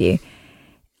front of you.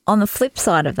 On the flip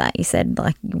side of that, you said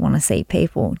you want to see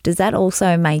people. Does that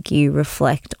also make you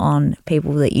reflect on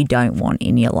people that you don't want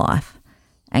in your life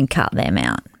and cut them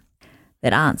out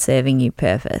that aren't serving you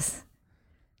purpose.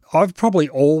 I've probably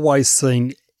always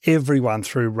seen everyone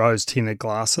through rose-tinted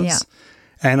glasses. Yeah.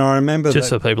 And I remember Just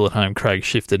that, for people at home, Craig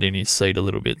shifted in his seat a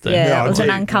little bit there. Yeah, Yeah, it was I an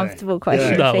do, uncomfortable yeah.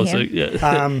 question That for was him. it,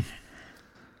 yeah.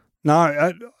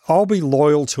 no, I'll be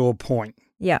loyal to a point,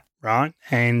 Yeah. right?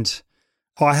 And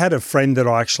I had a friend that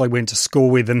I actually went to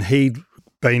school with, and he'd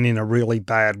been in a really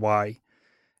bad way.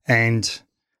 And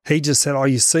he just said,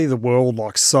 you see the world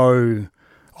like so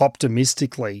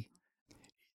optimistically.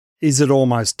 Is it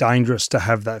almost dangerous to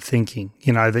have that thinking,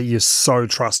 that you're so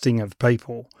trusting of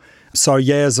people? So,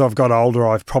 as I've got older,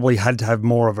 I've probably had to have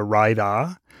more of a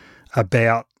radar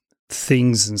about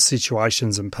things and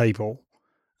situations and people.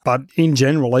 But in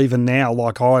general, even now,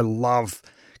 I love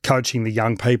coaching the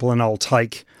young people, and I'll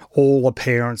take all the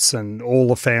parents and all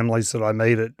the families that I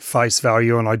meet at face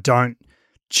value, and I don't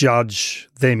judge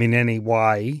them in any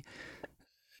way,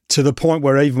 to the point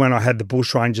where even when I had the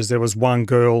Bushrangers, there was one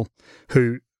girl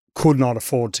who could not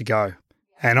afford to go.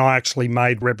 And I actually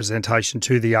made representation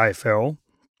to the AFL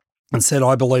and said,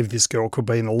 I believe this girl could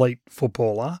be an elite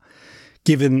footballer,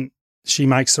 given she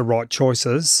makes the right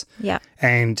choices. Yeah.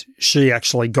 And she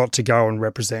actually got to go and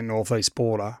represent North East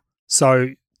Border. So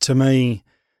to me,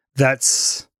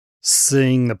 that's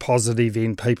seeing the positive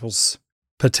in people's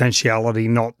potentiality,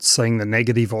 not seeing the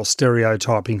negative or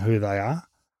stereotyping who they are.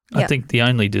 I think the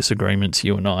only disagreements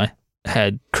you and I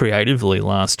had creatively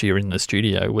last year in the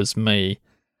studio was me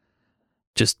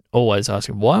just always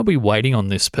asking, why are we waiting on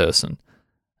this person?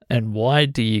 And why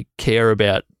do you care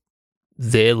about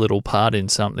their little part in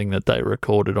something that they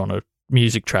recorded on a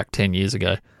music track 10 years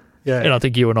ago? Yeah. And I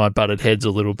think you and I butted heads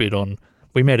a little bit on,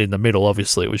 we met in the middle,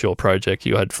 obviously it was your project,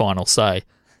 you had final say.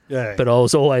 Yeah. But I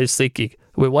was always thinking,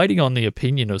 we're waiting on the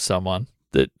opinion of someone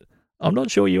that I'm not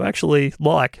sure you actually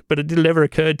like, but it didn't ever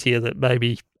occur to you that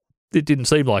maybe it didn't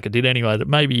seem like it did anyway, that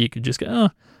maybe you could just go,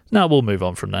 no, we'll move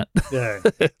on from that. Yeah.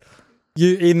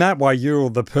 In that way, you're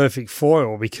the perfect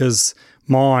foil, because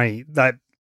that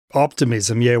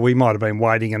optimism, we might have been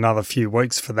waiting another few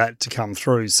weeks for that to come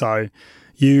through. So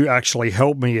you actually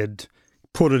helped me and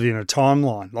put it in a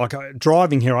timeline.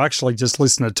 Driving here, I actually just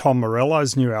listened to Tom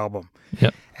Morello's new album.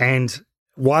 Yep. And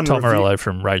Tom Morello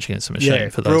from Rage Against the Machine,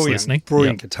 for those listening.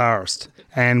 Brilliant guitarist,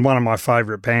 and one of my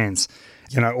favourite bands.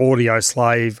 Audio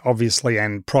Slave, obviously,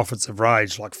 and Prophets of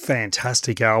Rage,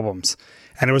 fantastic albums.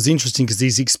 And it was interesting because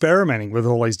he's experimenting with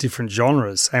all these different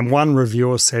genres. And one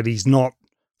reviewer said he's not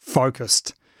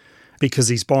focused because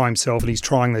he's by himself and he's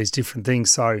trying these different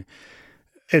things. So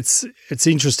it's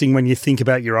interesting when you think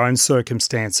about your own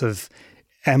circumstance of,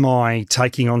 am I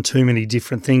taking on too many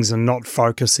different things and not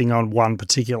focusing on one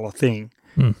particular thing?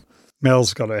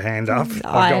 Mel's got her hand up.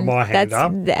 I've got my hand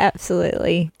up. That's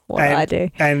absolutely what I do.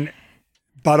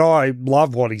 But I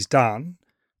love what he's done,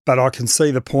 but I can see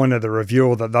the point of the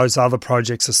reviewer that those other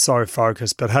projects are so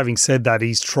focused. But having said that,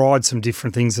 he's tried some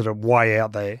different things that are way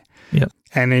out there. Yep.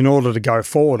 And in order to go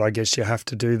forward, I guess you have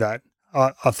to do that.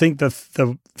 I think that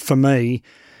for me,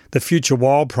 the Future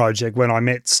Wild project, when I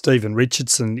met Stephen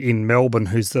Richardson in Melbourne,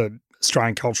 who's the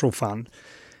Australian Cultural Fund,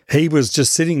 he was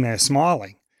just sitting there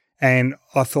smiling. And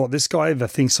I thought, this guy either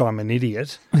thinks I'm an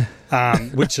idiot,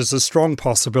 which is a strong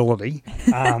possibility,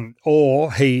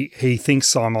 or he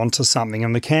thinks I'm onto something.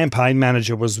 And the campaign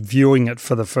manager was viewing it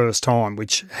for the first time,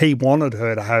 which he wanted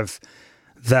her to have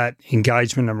that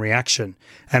engagement and reaction.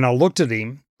 And I looked at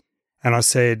him and I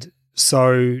said,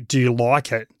 so do you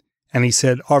like it? And he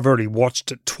said, I've already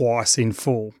watched it twice in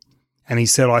full. And he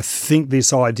said, I think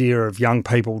this idea of young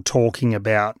people talking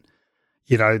about,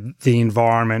 the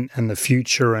environment and the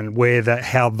future and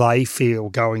how they feel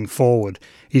going forward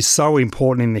is so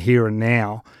important in the here and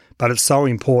now, but it's so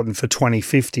important for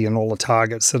 2050 and all the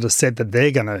targets that are said that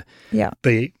they're going to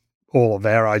be all of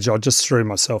our age. I just threw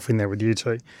myself in there with you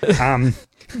two. But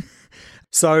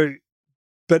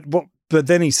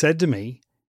then he said to me,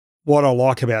 what I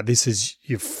like about this is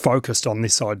you're focused on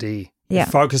this idea. Yeah. You're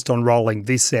focused on rolling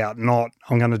this out, not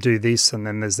I'm going to do this and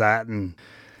then there's that. And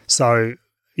so,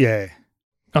 yeah.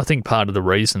 I think part of the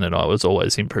reason that I was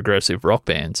always in progressive rock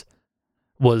bands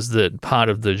was that part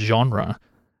of the genre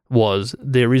was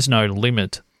there is no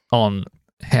limit on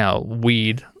how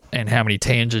weird and how many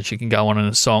tangents you can go on in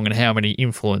a song and how many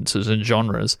influences and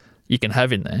genres you can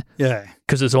have in there. Yeah.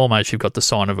 Because it's almost you've got the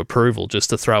sign of approval just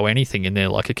to throw anything in there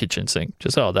like a kitchen sink.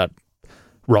 Just, that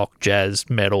rock, jazz,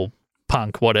 metal,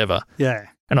 punk, whatever. Yeah.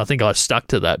 And I think I stuck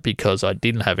to that because I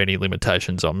didn't have any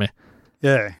limitations on me.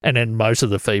 Yeah. And then most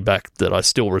of the feedback that I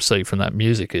still receive from that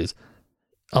music is,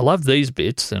 I love these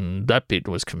bits and that bit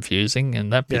was confusing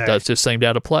and that bit does just seemed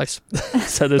out of place.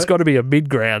 So there's got to be a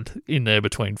mid-ground in there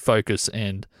between focus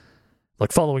and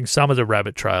like following some of the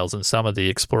rabbit trails and some of the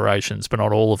explorations, but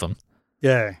not all of them.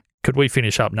 Yeah. Could we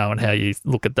finish up knowing how you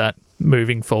look at that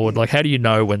moving forward? Like, how do you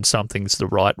know when something's the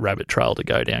right rabbit trail to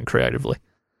go down creatively?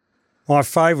 My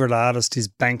favourite artist is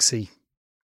Banksy.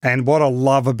 And what I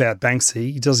love about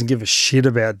Banksy, he doesn't give a shit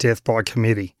about death by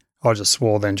committee. I just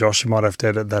swore then, Josh. You might have to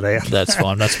edit that out. That's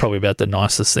fine. That's probably about the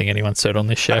nicest thing anyone said on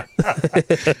this show.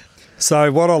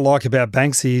 So what I like about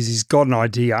Banksy is he's got an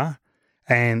idea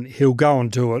and he'll go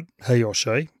and do it, he or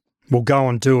she will go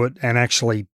and do it and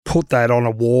actually put that on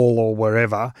a wall or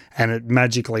wherever, and it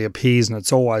magically appears, and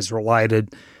it's always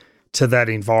related to that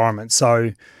environment.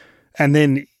 So, and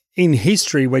then in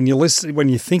history, when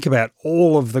you think about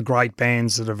all of the great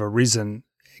bands that have arisen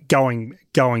going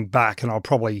back,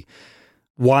 and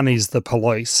one is the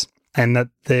Police, and that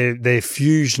their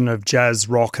fusion of jazz,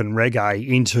 rock and reggae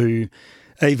into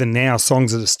even now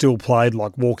songs that are still played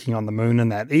like Walking on the Moon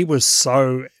and that. It was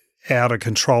so out of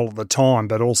control at the time,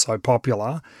 but also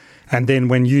popular. And then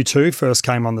when U2 first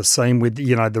came on the scene with,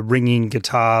 the ringing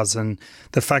guitars and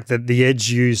the fact that the Edge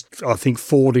used, I think,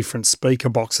 4 different speaker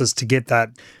boxes to get that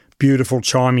beautiful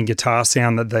chiming guitar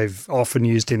sound that they've often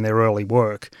used in their early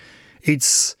work.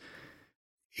 It's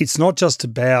not just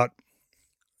about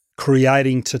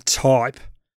creating to type.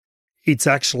 It's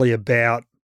actually about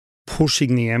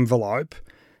pushing the envelope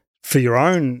for your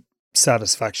own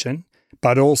satisfaction,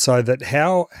 but also that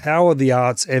how are the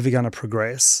arts ever going to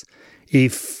progress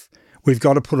if we've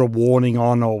got to put a warning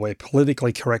on, or we're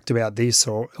politically correct about this,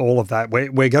 or all of that.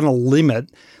 We're going to limit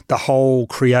the whole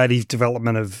creative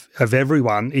development of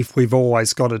everyone if we've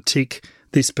always got to tick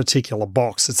this particular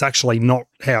box. It's actually not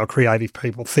how creative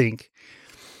people think.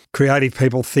 Creative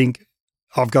people think,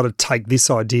 I've got to take this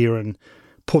idea and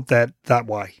put that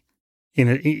way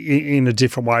in a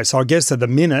different way. So I guess at the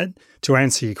minute, to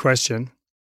answer your question,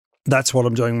 that's what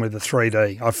I'm doing with the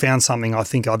 3D. I found something I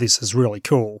think, this is really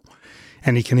cool.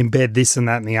 And you can embed this and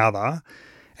that and the other.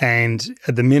 And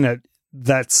at the minute,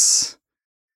 that's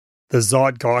the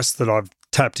zeitgeist that I've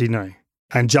tapped into.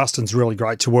 And Justin's really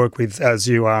great to work with, as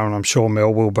you are, and I'm sure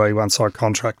Mel will be once I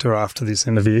contract her after this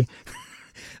interview.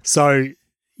 So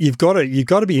you've got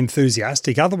to be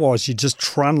enthusiastic. Otherwise, you're just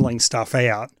trundling stuff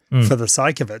out for the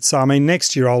sake of it. So,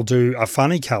 next year I'll do a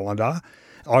funny calendar.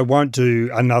 I won't do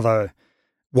another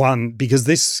one because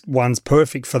this one's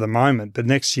perfect for the moment, but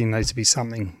next year needs to be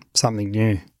something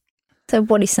new. So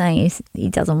what he's saying is he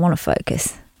doesn't want to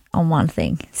focus on one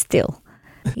thing still.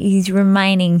 He's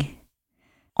remaining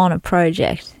on a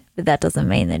project, but that doesn't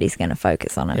mean that he's going to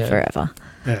focus on it forever.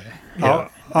 Yeah. Yeah.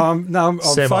 I'm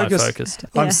semi-focused.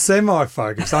 I'm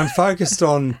semi-focused. I'm focused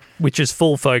on... Which is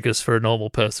full focus for a normal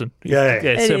person. Yeah.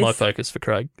 Yeah, semi-focused for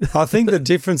Craig. I think the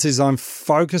difference is I'm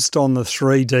focused on the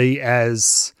 3D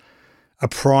as a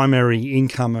primary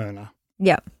income earner.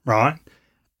 Yep. Right?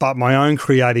 But my own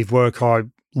creative work, I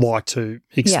like to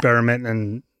experiment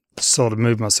and sort of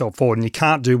move myself forward. And you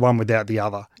can't do one without the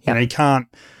other. Yep. You can't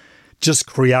just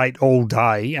create all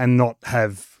day and not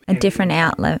have... A different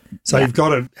outlet. So you've got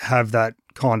to have that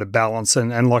kind of balance.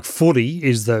 And like footy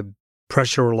is the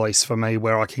pressure release for me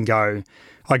where I go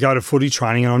to footy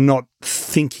training and I'm not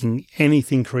thinking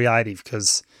anything creative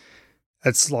because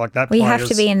it's like that. Well, you have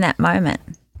to be in that moment.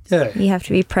 Yeah. You have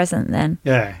to be present then.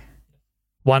 Yeah.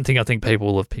 One thing I think people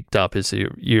will have picked up is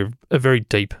you're a very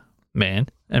deep man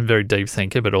and very deep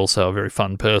thinker, but also a very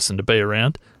fun person to be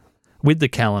around. With the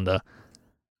calendar.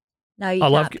 No, you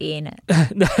can't be in it.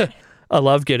 No, I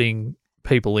love getting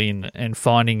people in and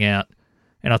finding out,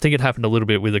 and I think it happened a little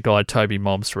bit with a guy, Toby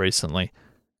Mobbs, recently,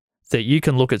 that you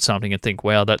can look at something and think,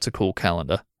 wow, that's a cool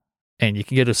calendar. And you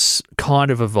can get a kind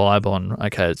of a vibe on,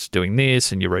 okay, it's doing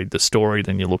this, and you read the story,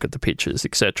 then you look at the pictures,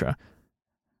 etc.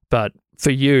 But for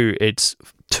you, it's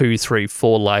 2, 3,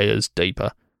 4 layers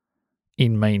deeper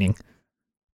in meaning.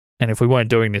 And if we weren't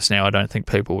doing this now, I don't think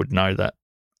people would know that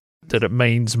it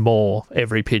means more,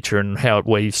 every picture and how it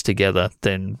weaves together,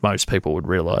 than most people would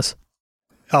realise.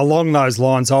 Along those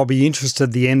lines, I'll be interested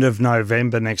at the end of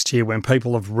November next year when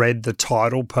people have read the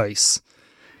title piece,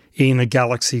 In a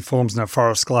Galaxy Forms in a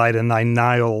Forest Glade, and they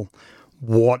nail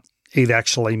what it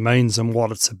actually means and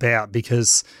what it's about,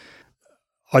 because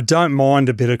I don't mind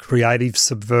a bit of creative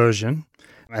subversion,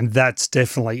 and that's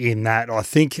definitely in that. I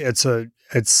think it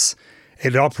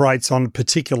operates on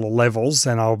particular levels,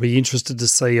 and I'll be interested to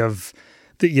see of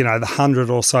the 100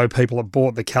 or so people that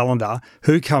bought the calendar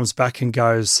who comes back and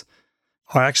goes,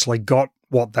 I actually got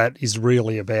what that is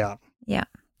really about. Yeah.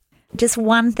 Just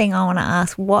one thing I want to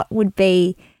ask, what would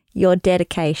be your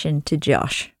dedication to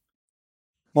Josh?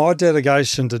 My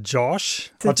dedication to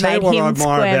Josh, I'll It's tell you made what I him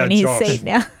admire square about in his Josh, seat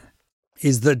now.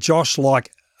 is that Josh,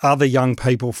 like other young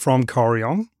people from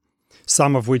Corryong,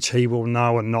 some of which he will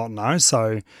know and not know.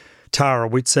 So Tara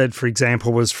Whitsett, for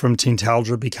example, was from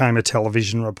Tintaldra, became a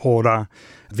television reporter.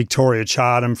 Victoria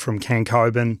Chardham from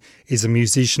Cancoban is a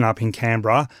musician up in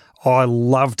Canberra. I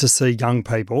love to see young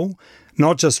people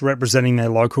not just representing their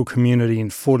local community in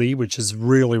footy, which is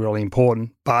really, really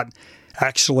important, but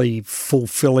actually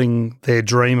fulfilling their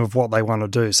dream of what they want to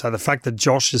do. So the fact that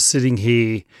Josh is sitting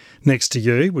here next to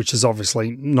you, which is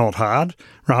obviously not hard,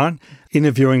 right?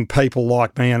 Interviewing people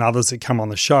like me and others that come on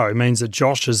the show means that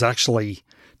Josh has actually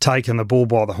taken the bull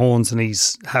by the horns and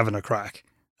he's having a crack.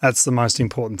 That's the most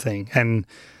important thing. And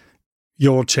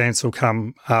your chance will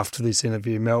come after this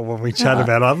interview, Mel, when we chat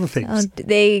about other things. Oh,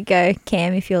 there you go,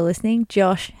 Cam, if you're listening.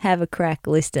 Josh, have a crack,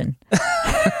 listen.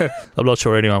 I'm not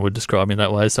sure anyone would describe me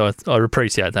that way, so I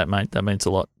appreciate that, mate. That means a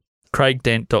lot.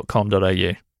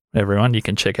 CraigDent.com.au. Everyone, you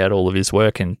can check out all of his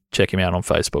work and check him out on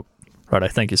Facebook. Righto,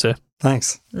 thank you, sir.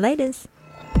 Thanks. Laters.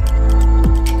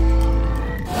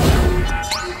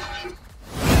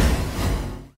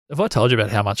 Have I told you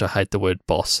about how much I hate the word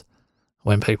boss?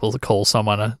 When people call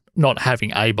someone not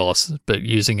having a boss, but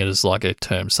using it as like a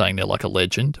term saying they're like a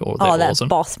legend or they're that's awesome.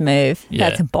 boss move. Yeah.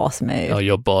 That's a boss move. Oh,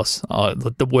 your boss. Oh,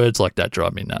 the words like that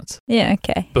drive me nuts. Yeah,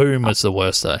 okay. Boom was the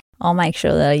worst though. I'll make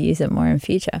sure that I use it more in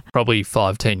future. Probably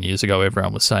 5-10 years ago,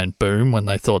 everyone was saying boom when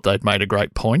they thought they'd made a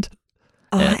great point.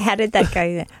 Oh, Yeah. how did that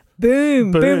go?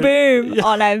 Boom, boom, boom. Yeah.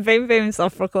 Oh, no, boom, boom's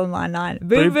off Brooklyn Nine-Nine.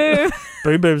 Boom, boom.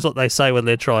 Boom boom's what they say when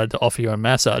they're trying to offer you a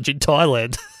massage in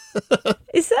Thailand.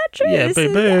 Is that true? Yeah,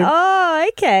 boom, boom. Oh,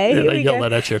 okay. Yeah, Here they we yell go.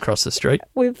 that at you across the street.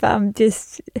 We've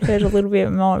just heard a little bit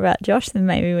more about Josh than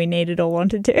maybe we needed or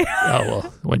wanted to. Oh,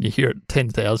 well, when you hear it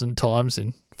 10,000 times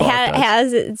in 5 days.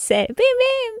 How's it said? Boom,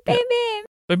 boom, boom, boom.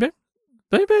 Boom,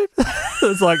 boom. Boom, boom.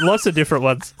 There's like lots of different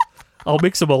ones. I'll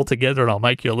mix them all together and I'll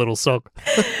make you a little song.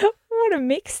 What a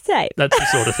mixtape. That's the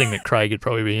sort of thing that Craig would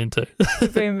probably be into.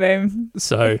 Boom, boom.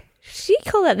 So Should you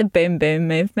call that the boom, boom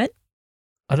movement?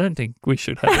 I don't think we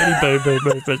should have any boom boom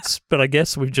movements, but I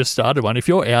guess we've just started one. If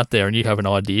you're out there and you have an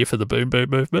idea for the boom boom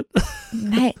movement.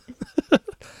 Mate.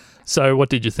 So what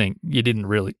did you think? You didn't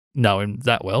really know him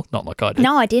that well, not like I did.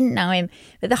 No, I didn't know him.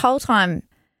 But the whole time,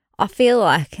 I feel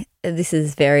like this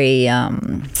is very,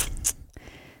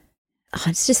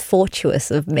 it's just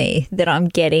fortuitous of me that I'm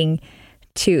getting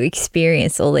to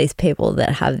experience all these people that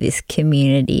have this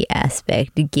community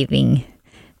aspect, giving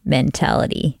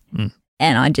mentality. Mm.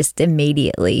 And I just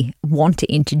immediately want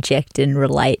to interject and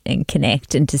relate and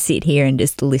connect and to sit here and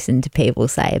just listen to people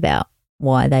say about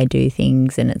why they do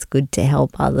things and it's good to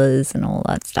help others and all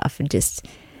that stuff. It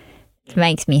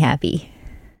makes me happy.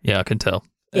 Yeah, I can tell.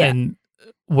 Yeah. And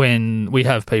when we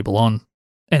have people on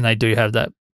and they do have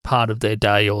that part of their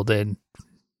day or their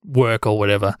work or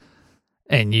whatever,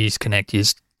 and you connect, you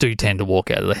do tend to walk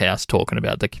out of the house talking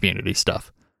about the community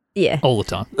stuff Yeah. all the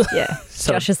time. Yeah.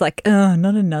 So- Josh is like, oh,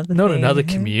 not another Not thing. another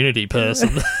community person.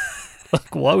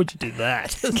 Like, why would you do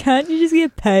that? Can't you just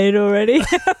get paid already?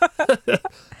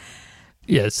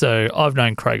 Yeah, so I've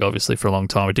known Craig obviously for a long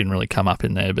time. It didn't really come up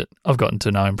in there, but I've gotten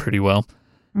to know him pretty well.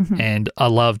 Mhm. And I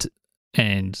loved,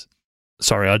 and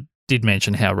sorry, I did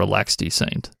mention how relaxed he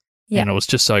seemed. Yeah. And it was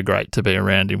just so great to be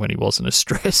around him when he wasn't as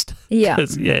stressed. Yeah.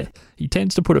 'Cause, yeah, he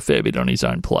tends to put a fair bit on his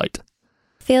own plate.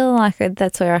 I feel like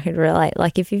that's where I could relate.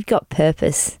 Like if you've got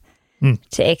purpose Mm.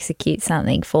 to execute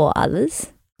something for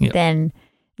others, Yeah. then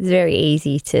it's very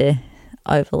easy to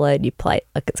overload your plate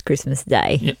like it's Christmas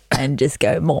Day Yeah. and just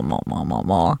go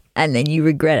more. And then you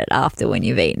regret it after when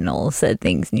you've eaten all the said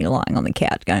things and you're lying on the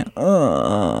couch going,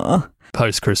 oh,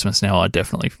 Post-Christmas now, I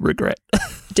definitely regret.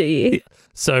 do you?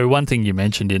 So one thing you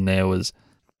mentioned in there was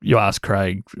you asked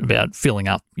Craig about filling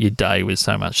up your day with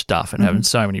so much stuff and having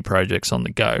so many projects on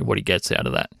the go, what he gets out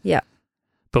of that. Yeah.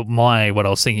 But what I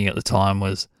was thinking at the time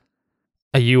was,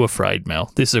 are you afraid,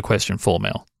 Mel? This is a question for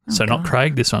Mel. So not God.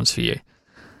 Craig, this one's for you.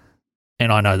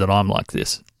 And I know that I'm like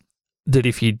this, that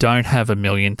if you don't have a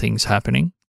million things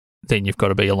happening, then you've got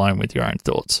to be alone with your own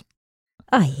thoughts.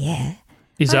 Oh, yeah.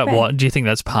 Is that Okay. why? Do you think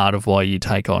that's part of why you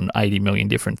take on 80 million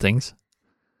different things?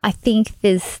 I think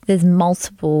there's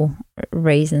multiple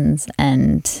reasons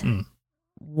and Mm.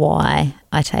 why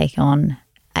I take on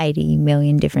 80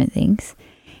 million different things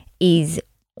is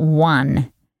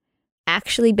one,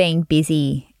 actually being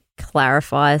busy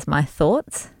clarifies my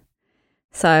thoughts.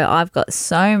 So I've got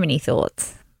so many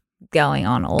thoughts going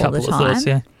on all Couple the of time thoughts,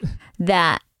 yeah.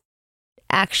 that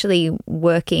actually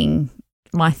working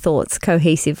my thoughts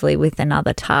cohesively with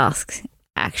another task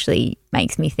actually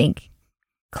makes me think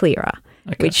clearer,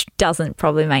 Okay. which doesn't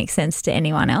probably make sense to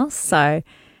anyone else. So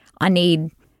I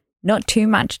need not too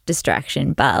much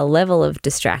distraction, but a level of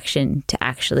distraction to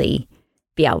actually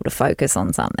be able to focus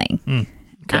on something.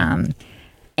 Okay.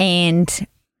 And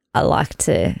I like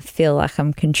to feel like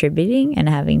I'm contributing and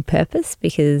having purpose,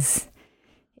 because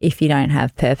if you don't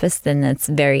have purpose, then it's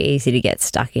very easy to get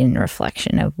stuck in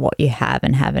reflection of what you have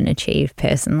and haven't achieved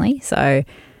personally. So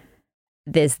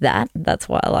there's that. That's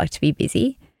why I like to be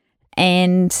busy.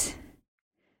 And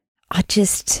I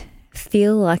just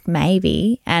feel like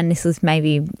maybe, and this was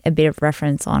maybe a bit of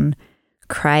reference on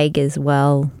Craig as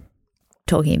well,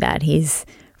 talking about his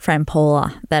friend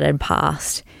Paula that had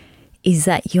passed, is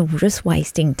that you're just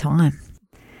wasting time,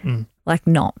 like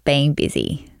not being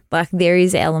busy. Like there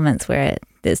is elements where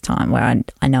there's time where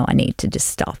I know I need to just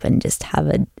stop and just have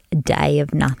a day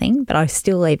of nothing, but I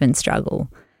still even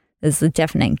struggle. There's a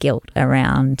definite guilt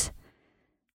around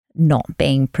not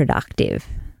being productive.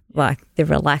 Like the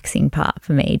relaxing part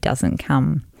for me doesn't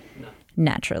come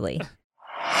naturally.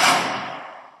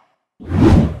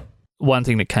 One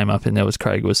thing that came up in there was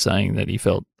Craig was saying that he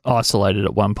felt isolated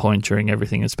at one point during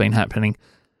everything that's been happening.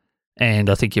 And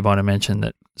I think you might have mentioned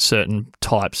that certain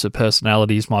types of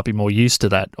personalities might be more used to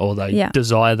that, or they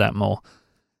desire that more.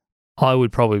 I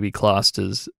would probably be classed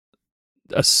as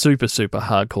a super, super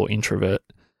hardcore introvert,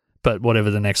 but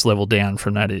whatever the next level down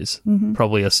from that is,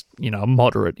 probably a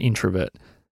moderate introvert.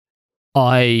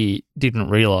 I didn't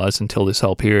realise until this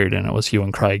whole period, and it was you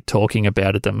and Craig talking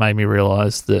about it that made me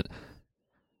realise that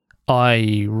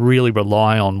I really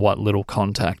rely on what little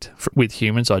contact with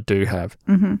humans I do have.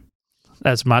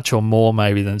 As much or more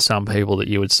maybe than some people that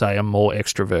you would say are more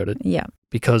extroverted. Yeah.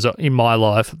 Because in my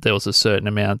life, there was a certain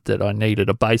amount that I needed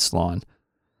a baseline,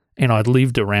 and I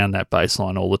lived around that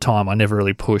baseline all the time. I never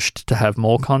really pushed to have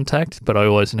more contact, but I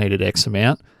always needed X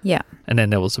amount. Yeah. And then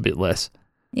there was a bit less.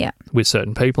 Yeah. With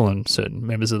certain people and certain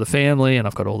members of the family, and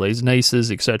I've got all these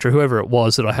nieces, etc. Whoever it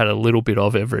was that I had a little bit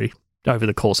of over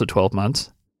the course of 12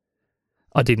 months.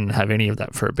 I didn't have any of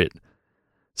that for a bit.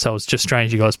 So it's just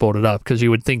strange you guys brought it up, because you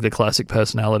would think the classic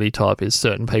personality type is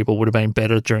certain people would have been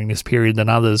better during this period than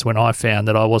others, when I found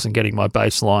that I wasn't getting my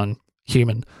baseline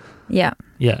human. Yeah.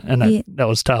 Yeah, and that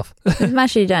was tough. As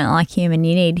much as you don't like human,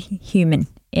 you need human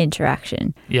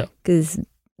interaction. Yeah. Because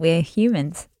we're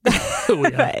humans. We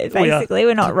are. Basically,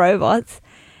 we're not robots.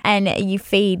 And you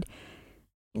feed,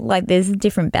 like there's a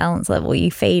different balance level.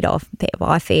 You feed off people.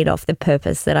 I feed off the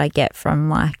purpose that I get from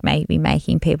like maybe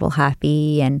making people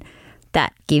happy, and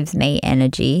that gives me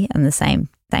energy, and the same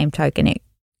token it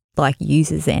like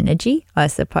uses energy, I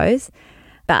suppose.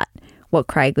 But what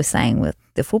Craig was saying with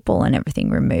the football and everything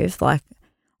removed, like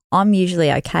I'm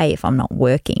usually okay if I'm not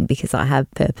working, because I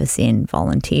have purpose in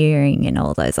volunteering and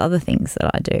all those other things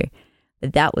that I do.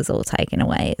 But that was all taken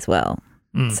away as well.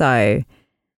 So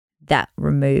that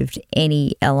removed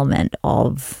any element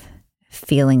of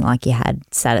feeling like you had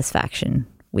satisfaction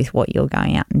with what you're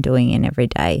going out and doing in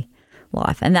everyday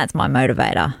life. And that's my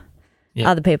motivator. Yep.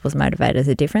 Other people's motivators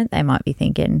are different. They might be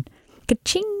thinking,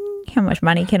 ka-ching, how much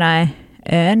money can I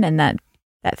earn? And that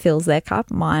fills their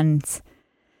cup. Mine's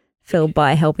filled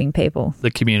by helping people. The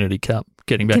community cup,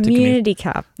 getting back to community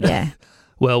cup, yeah.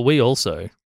 Well, we also,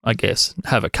 I guess,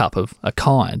 have a cup of a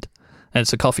kind, and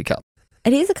it's a coffee cup.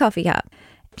 It is a coffee cup.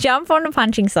 Jump on to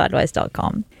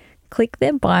punchingsideways.com, click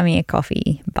the buy me a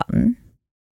coffee button,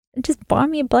 and just buy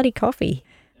me a bloody coffee.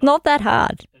 Not that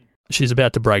hard. She's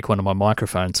about to break one of my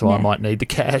microphones, so I might need the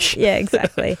cash. Yeah,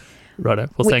 exactly. Righto.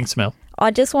 Well, thanks, Mel.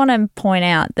 I just want to point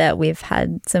out that we've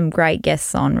had some great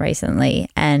guests on recently,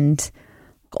 and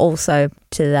also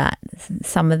to that,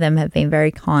 some of them have been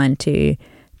very kind to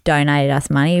donate us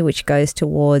money, which goes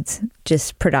towards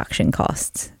just production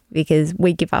costs, because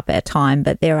we give up our time,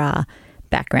 but there are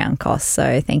background costs.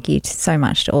 So thank you so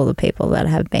much to all the people that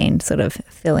have been sort of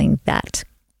filling that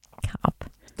cup.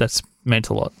 That's meant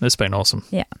a lot. It's been awesome.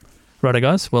 Yeah. Righto,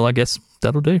 guys. Well, I guess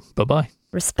that'll do. Bye-bye.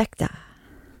 Respecta.